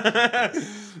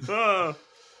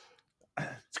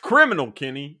 It's criminal,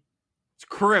 Kenny. It's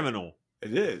criminal.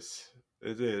 It is.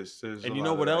 It is. There's And a you lot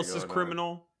know of what that else is going on.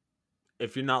 criminal?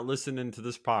 If you're not listening to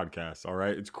this podcast, all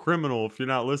right? It's criminal if you're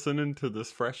not listening to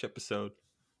this fresh episode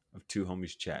of Two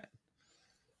Homies Chat.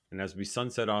 And as we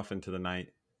sunset off into the night,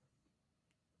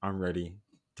 I'm ready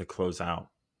to close out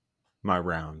my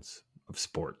rounds of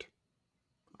sport.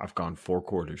 I've gone 4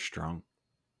 quarters strong.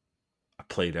 I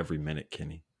played every minute,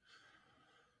 Kenny.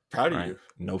 Proud of Right? you.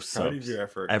 No Proud of subs. your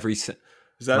effort. Is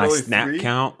Is that my only snap 3?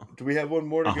 count, Do we have one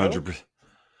more to 100%. go?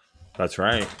 That's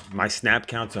right. My snap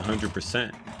count's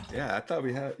 100%. Yeah, I thought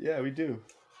we had. Yeah, we do.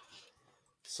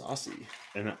 Saucy.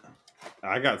 And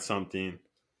I got something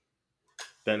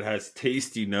that has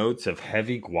tasty notes of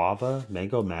heavy guava,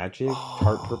 mango magic,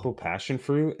 tart purple passion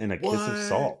fruit, and a kiss of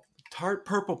salt. Tart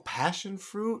purple passion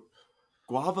fruit?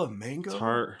 Guava mango?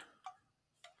 Tart.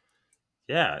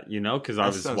 Yeah, because I That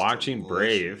was sounds watching delicious.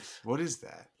 Brave. What is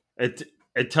that?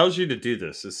 It tells you to do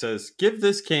this. It says, give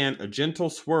this can a gentle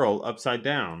swirl upside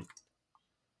down.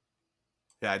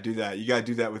 Yeah, I do that. You gotta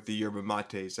do that with the yerba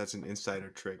mates. That's an insider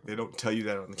trick. They don't tell you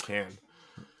that on the can.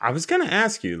 I was gonna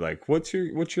ask you, like, what's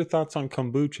your thoughts on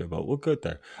kombucha? But we'll go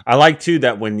there. I like too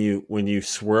that when you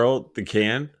swirl the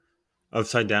can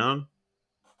upside down,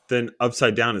 then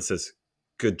upside down it says,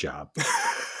 "Good job."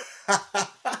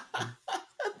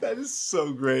 That is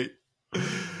so great.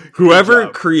 Whoever Good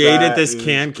job. created That this is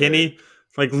can, great. Kenny,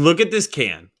 like, look at this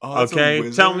can. Oh, that's a okay,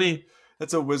 wizard? tell me.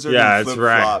 That's a wizard Yeah, in that's flip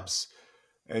right. flops,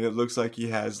 and it looks like he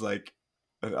has like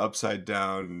an upside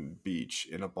down beach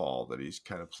in a ball that he's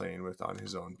kind of playing with on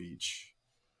his own beach.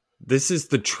 This is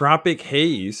the Tropic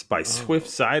Haze by Swift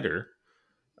Cider.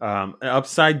 An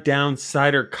upside down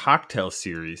cider cocktail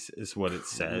series is what it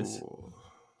says. Ooh.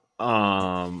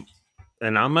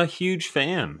 And I'm a huge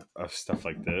fan of stuff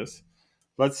like this.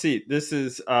 Let's see. This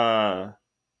is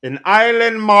an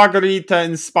island margarita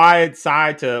inspired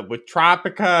cider with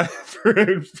Tropica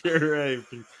fruit puree.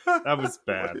 That was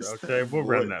bad. Okay, we'll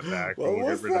run that back. What We'll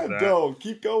was get rid of that? that. No,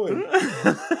 keep going.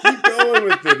 Keep going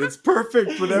with it. It's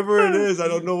perfect, whatever it is. I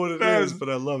don't know what it is, but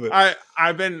I love it.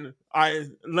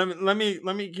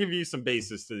 Let me give you some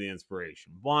basis to the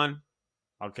inspiration. One,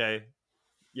 okay,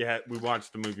 yeah, we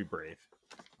watched the movie Brave.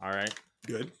 All right,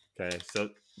 Good. okay, so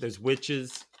there's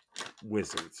witches,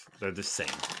 wizards. They're the same.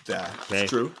 That's Okay.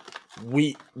 true.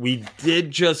 We did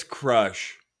just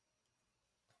crush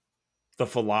the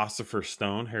Philosopher's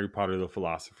Stone, Harry Potter, the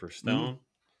Philosopher's Stone.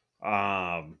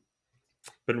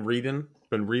 Been reading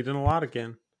a lot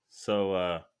again.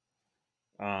 So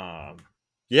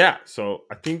yeah, so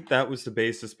I think that was the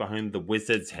basis behind the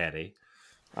Wizard's Heady.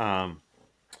 But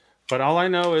all I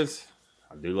know is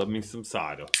I do love me some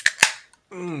cider.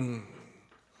 You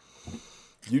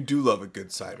do love a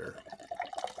good cider.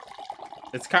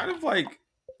 It's kind of like,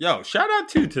 yo, shout out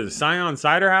to the Scion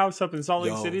Cider House up in Salt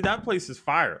Lake Yo. City. That place is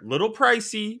fire. Little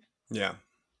pricey. Yeah.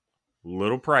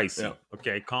 Yeah.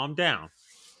 Okay, calm down.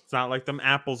 It's not like them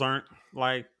apples aren't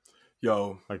like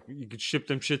Yo, you could ship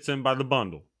them shits in by the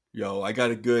bundle. I got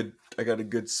a good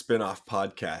spin-off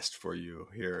podcast for you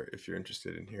here if you're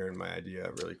interested in hearing my idea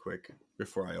really quick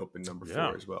before I open number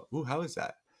 4 as well. Ooh, how is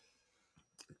that?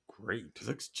 Great. It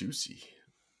looks juicy.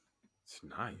 It's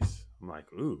nice. I'm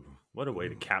like, ooh, what a way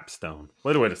to capstone.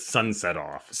 What a way to sunset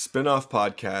off. Spin-off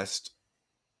podcast,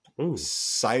 Ooh.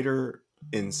 Cider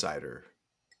Insider.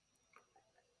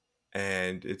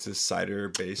 And it's a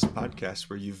cider-based podcast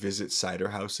where you visit cider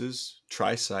houses,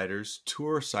 try ciders,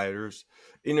 tour ciders,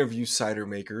 interview cider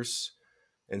makers,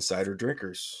 and cider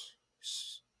drinkers.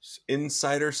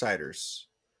 Insider ciders.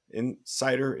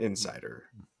 Insider.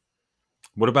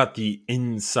 What about the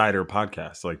Insider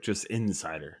podcast? Like just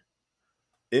Insider.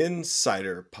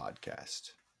 Insider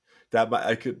podcast. That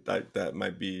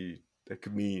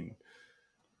could mean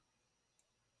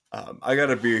I got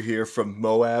a beer here from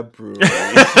Moab Brewery.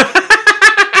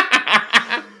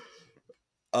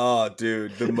 Oh,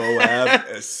 dude, the Moab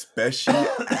Especial.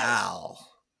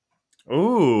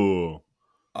 Ooh.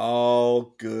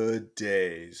 All good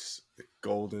days. The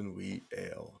Golden Wheat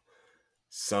Ale.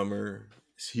 Summer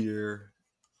is here.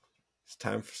 It's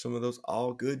time for some of those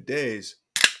all good days.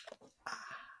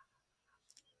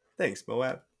 Thanks,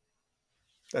 Moab.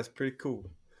 That's pretty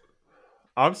cool.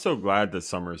 I'm so glad that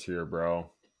summer's here,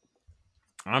 bro.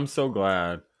 I'm so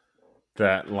glad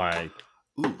that, like,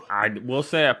 Ooh. I will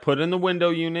say I put in the window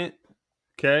unit.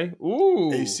 Okay.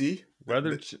 Ooh. AC?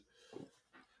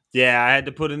 Yeah, I had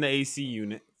to put in the AC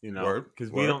unit, because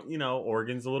we Word. don't,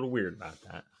 Oregon's a little weird about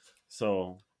that.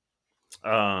 So,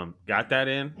 got that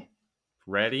in,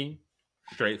 ready,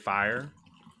 straight fire.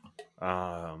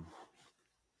 Yeah,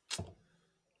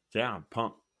 I'm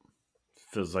pumped.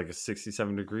 Feels like it's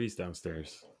 67 degrees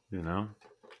downstairs,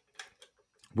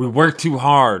 We work too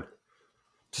hard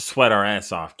to sweat our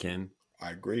ass off, Ken.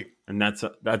 I agree. And that's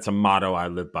a motto I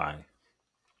live by.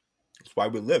 That's why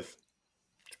we live.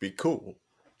 To be cool.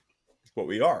 It's what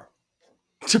we are.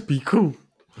 To be cool.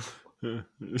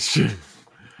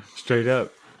 Straight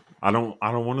up. I don't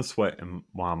want to sweat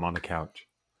while I'm on the couch.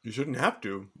 You shouldn't have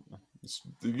to. It's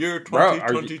the year Bro,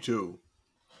 2022.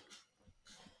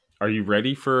 Are you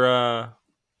ready for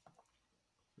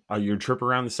your trip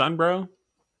around the sun, bro?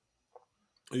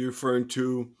 Are you referring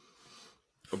to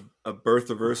a birth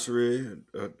anniversary,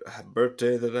 a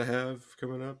birthday that I have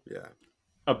coming up? Yeah.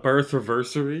 A birth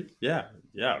anniversary? Yeah,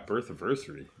 a birth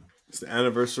anniversary. It's the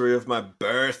anniversary of my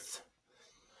birth.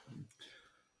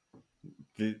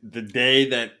 The day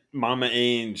that Mama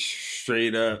Ainge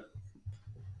straight up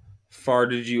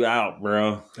farted you out,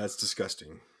 bro. That's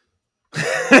disgusting.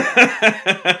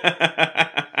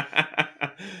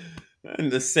 In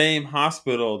the same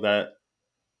hospital that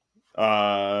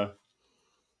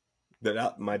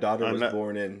my daughter was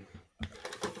born in.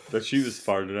 That she was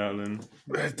farted out in.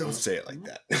 Don't say it like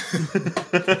that.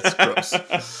 It's gross.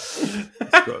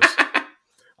 It's gross.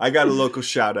 I got a local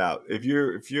shout out. If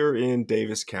you're in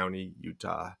Davis County,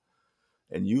 Utah,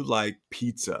 and you like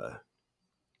pizza,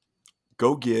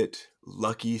 go get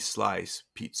Lucky Slice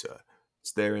Pizza.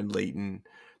 It's there in Layton.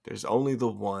 There's only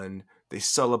the one. They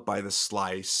sell it by the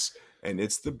slice, and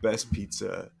it's the best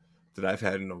pizza that I've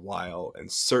had in a while,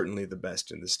 and certainly the best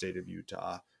in the state of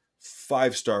Utah.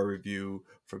 5-star review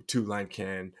from Two Line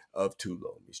Can of Two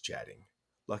Lomies Chatting.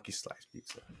 Lucky Slice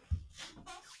Pizza.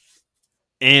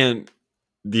 And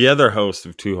the other host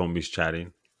of Two Homies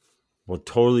Chatting will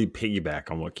totally piggyback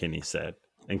on what Kenny said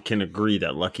and can agree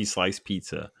that Lucky Slice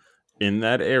Pizza in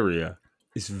that area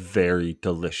is very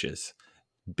delicious.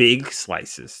 Big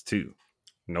slices, too.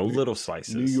 No little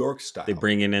slices. New York style. They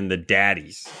bringing in the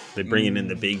daddies. They bringing in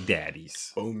the big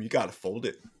daddies. Boom, you got to fold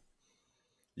it.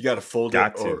 You got to fold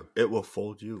it or it will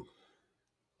fold you.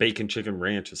 Bacon chicken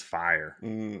ranch is fire.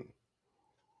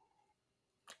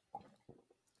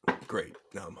 Great.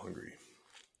 Now I'm hungry.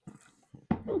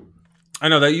 I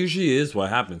know that usually is what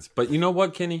happens. But you know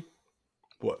what, Kenny?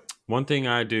 What? One thing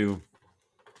I do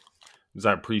is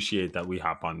I appreciate that we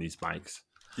hop on these mics.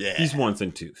 Yeah. These ones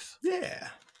and twos. Yeah.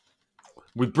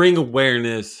 We bring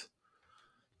awareness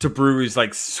to breweries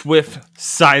like Swift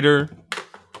Cider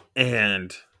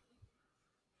and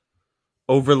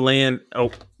Overland,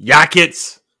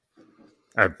 Yakets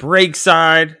at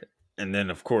Breakside, and then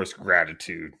of course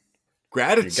gratitude.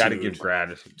 Gratitude. You got to give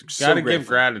gratitude. So Got to grateful. give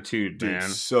gratitude, Dude, man.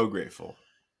 so grateful.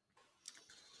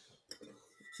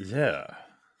 Yeah.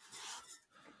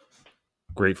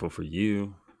 Grateful for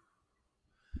you.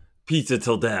 Pizza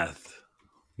till death.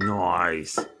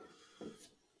 Nice.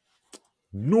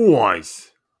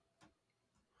 Nice.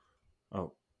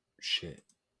 Oh, shit.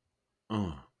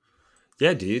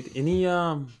 Yeah, dude. Any,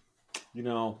 as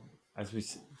we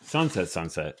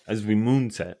sunset, as we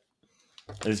moonset,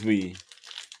 as we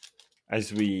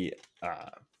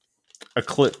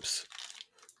eclipse.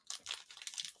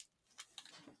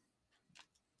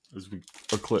 As we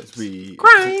eclipse.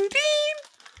 Grinding.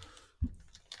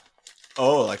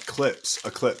 Oh, like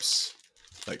eclipse.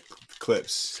 Like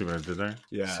clips. See what I did there?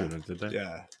 Yeah. See what I did there?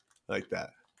 Yeah. Like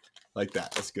that.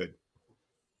 That's good.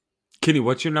 Kitty,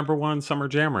 what's your number one summer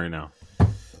jam right now?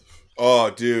 Oh,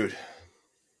 dude.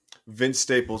 Vince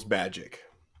Staples' Magic.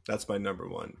 That's my number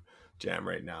one jam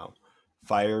right now.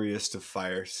 Fieriest of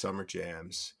fire summer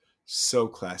jams. So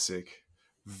classic.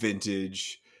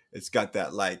 Vintage. It's got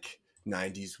that like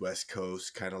 90s West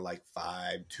Coast kind of like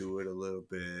vibe to it a little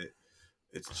bit.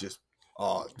 It's just,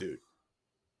 oh, dude.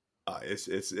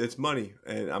 It's money.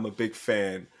 And I'm a big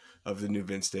fan of the new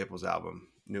Vince Staples album.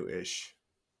 New-ish.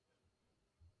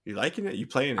 You liking it? You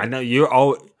playing it? I know you're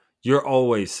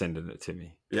always sending it to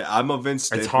me. Yeah, I'm a Vince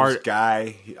Staples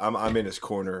guy. I'm in his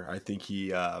corner. I think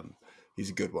he's a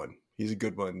good one. He's a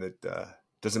good one that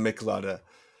doesn't make a lot of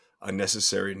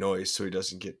unnecessary noise, so he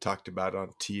doesn't get talked about on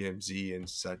TMZ and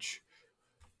such.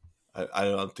 I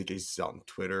don't think he's on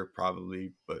Twitter,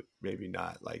 probably, but maybe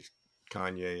not like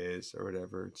Kanye is or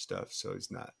whatever and stuff. So he's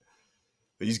not.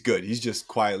 But he's good. He's just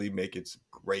quietly making some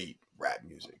great rap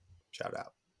music. Shout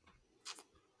out.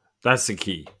 That's the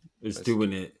key. Is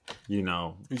doing it,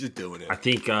 He's just doing it. I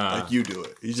think like you do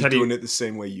it. He's just doing it the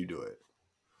same way you do it.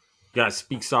 You gotta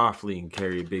speak softly and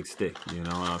carry a big stick. You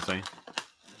know what I'm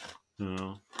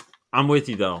saying? I'm with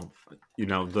you though.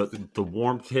 The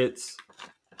warmth hits.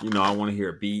 I want to hear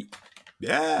a beat.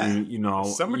 Yeah.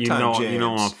 Summertime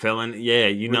jams. I'm feeling. Yeah.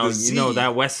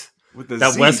 That West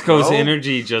Coast bro.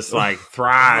 energy just like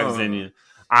thrives in you.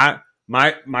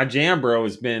 My jam, bro,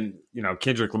 has been,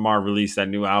 Kendrick Lamar released that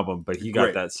new album, but he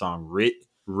got that song,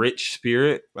 Rich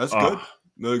Spirit. That's good.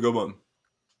 Another good one.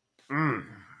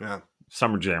 Yeah.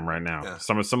 Summer jam right now. Yeah.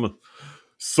 Summertime.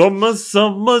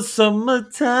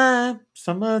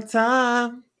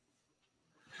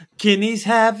 Kenny's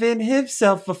having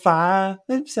himself a fire.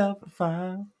 I got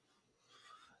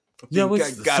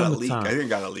a leak. I think I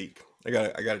got a leak. I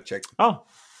got to check. Oh.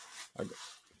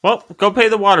 Well, go pay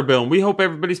the water bill. And we hope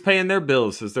everybody's paying their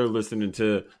bills as they're listening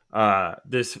to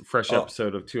this fresh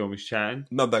episode of Two Homies Chatting.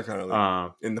 Not that kind of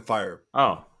leak. In the fire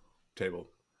table.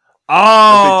 Oh.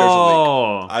 I think there's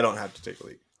a leak. I don't have to take a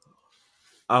leak.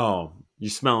 Oh. You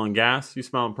smelling gas? You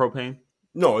smelling propane?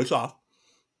 No, it's off.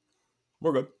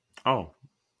 We're good. Oh,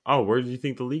 where do you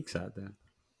think the leak's at then?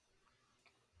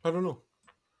 I don't know.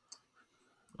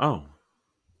 Oh,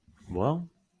 well,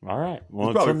 all right. Well,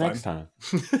 It's until probably next time,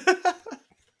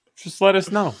 just let us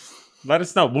know. Let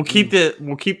us know. We'll keep the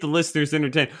listeners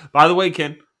entertained. By the way,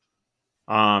 Ken,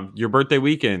 your birthday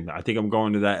weekend, I think I'm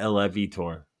going to that LIV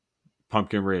tour,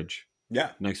 Pumpkin Ridge.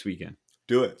 Yeah, next weekend.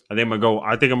 do it. I think I'm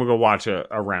gonna go watch a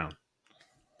round.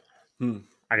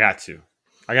 I got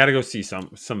to go see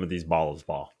some of these balls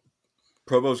ball.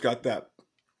 Provo's got that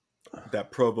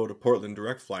Provo to Portland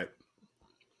direct flight.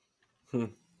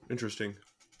 Interesting.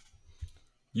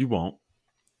 You won't.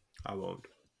 I won't.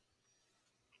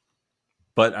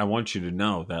 But I want you to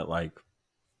know that, like,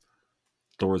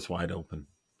 doors wide open.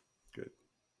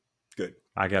 Good.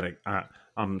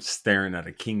 I'm staring at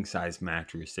a king size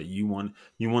mattress that you want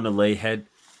to lay head.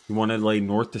 You want to lay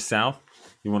north to south.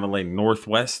 You want to lay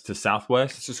northwest to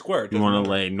southwest. It's a square. You want to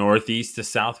lay northeast to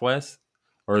southwest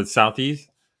or southeast.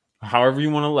 However you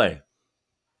want to lay.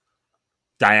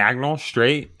 Diagonal,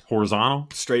 straight, horizontal.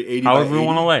 Straight 80 However by 80. you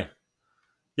want to lay.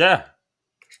 Yeah.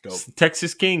 Dope.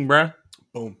 Texas King, bruh.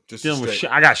 Boom. Just Dealing with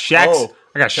straight. I got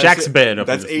Shaq's bed up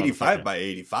That's in this 85 motherfucker. by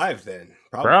 85 then.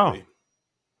 Probably.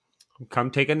 Bro.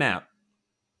 Come take a nap.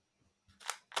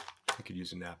 I could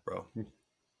use a nap, bro.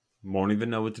 Won't even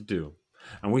know what to do.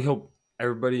 And we hope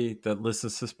everybody that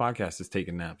listens to this podcast is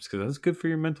taking naps because that's good for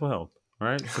your mental health. All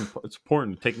right? It's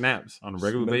important to take naps on a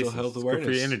regular Mental basis. health It's awareness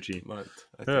good for your energy. month,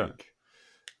 I Yeah. think.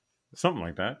 Something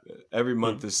like that. Every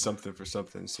month is something for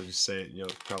something, so just say it, you'll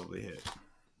probably hit.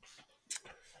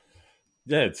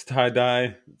 Yeah, it's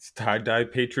tie-dye. It's tie-dye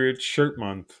Patriots shirt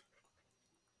month.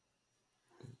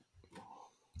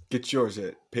 Get yours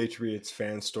at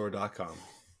patriotsfanstore.com.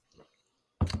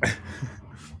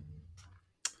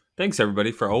 Thanks,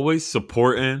 everybody, for always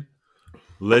supporting,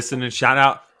 listening. Shout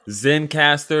out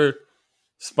Zencaster,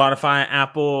 Spotify,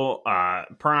 Apple,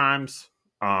 Primes,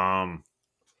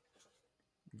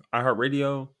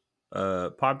 iHeartRadio,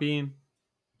 Podbean.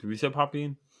 Did we say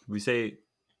Podbean? Did we say...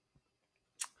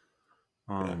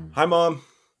 Hi, Mom.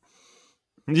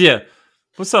 Yeah.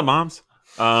 What's up, moms?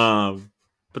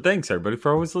 But thanks, everybody,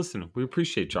 for always listening. We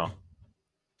appreciate y'all.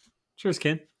 Cheers,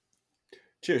 Ken.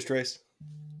 Cheers, Trace.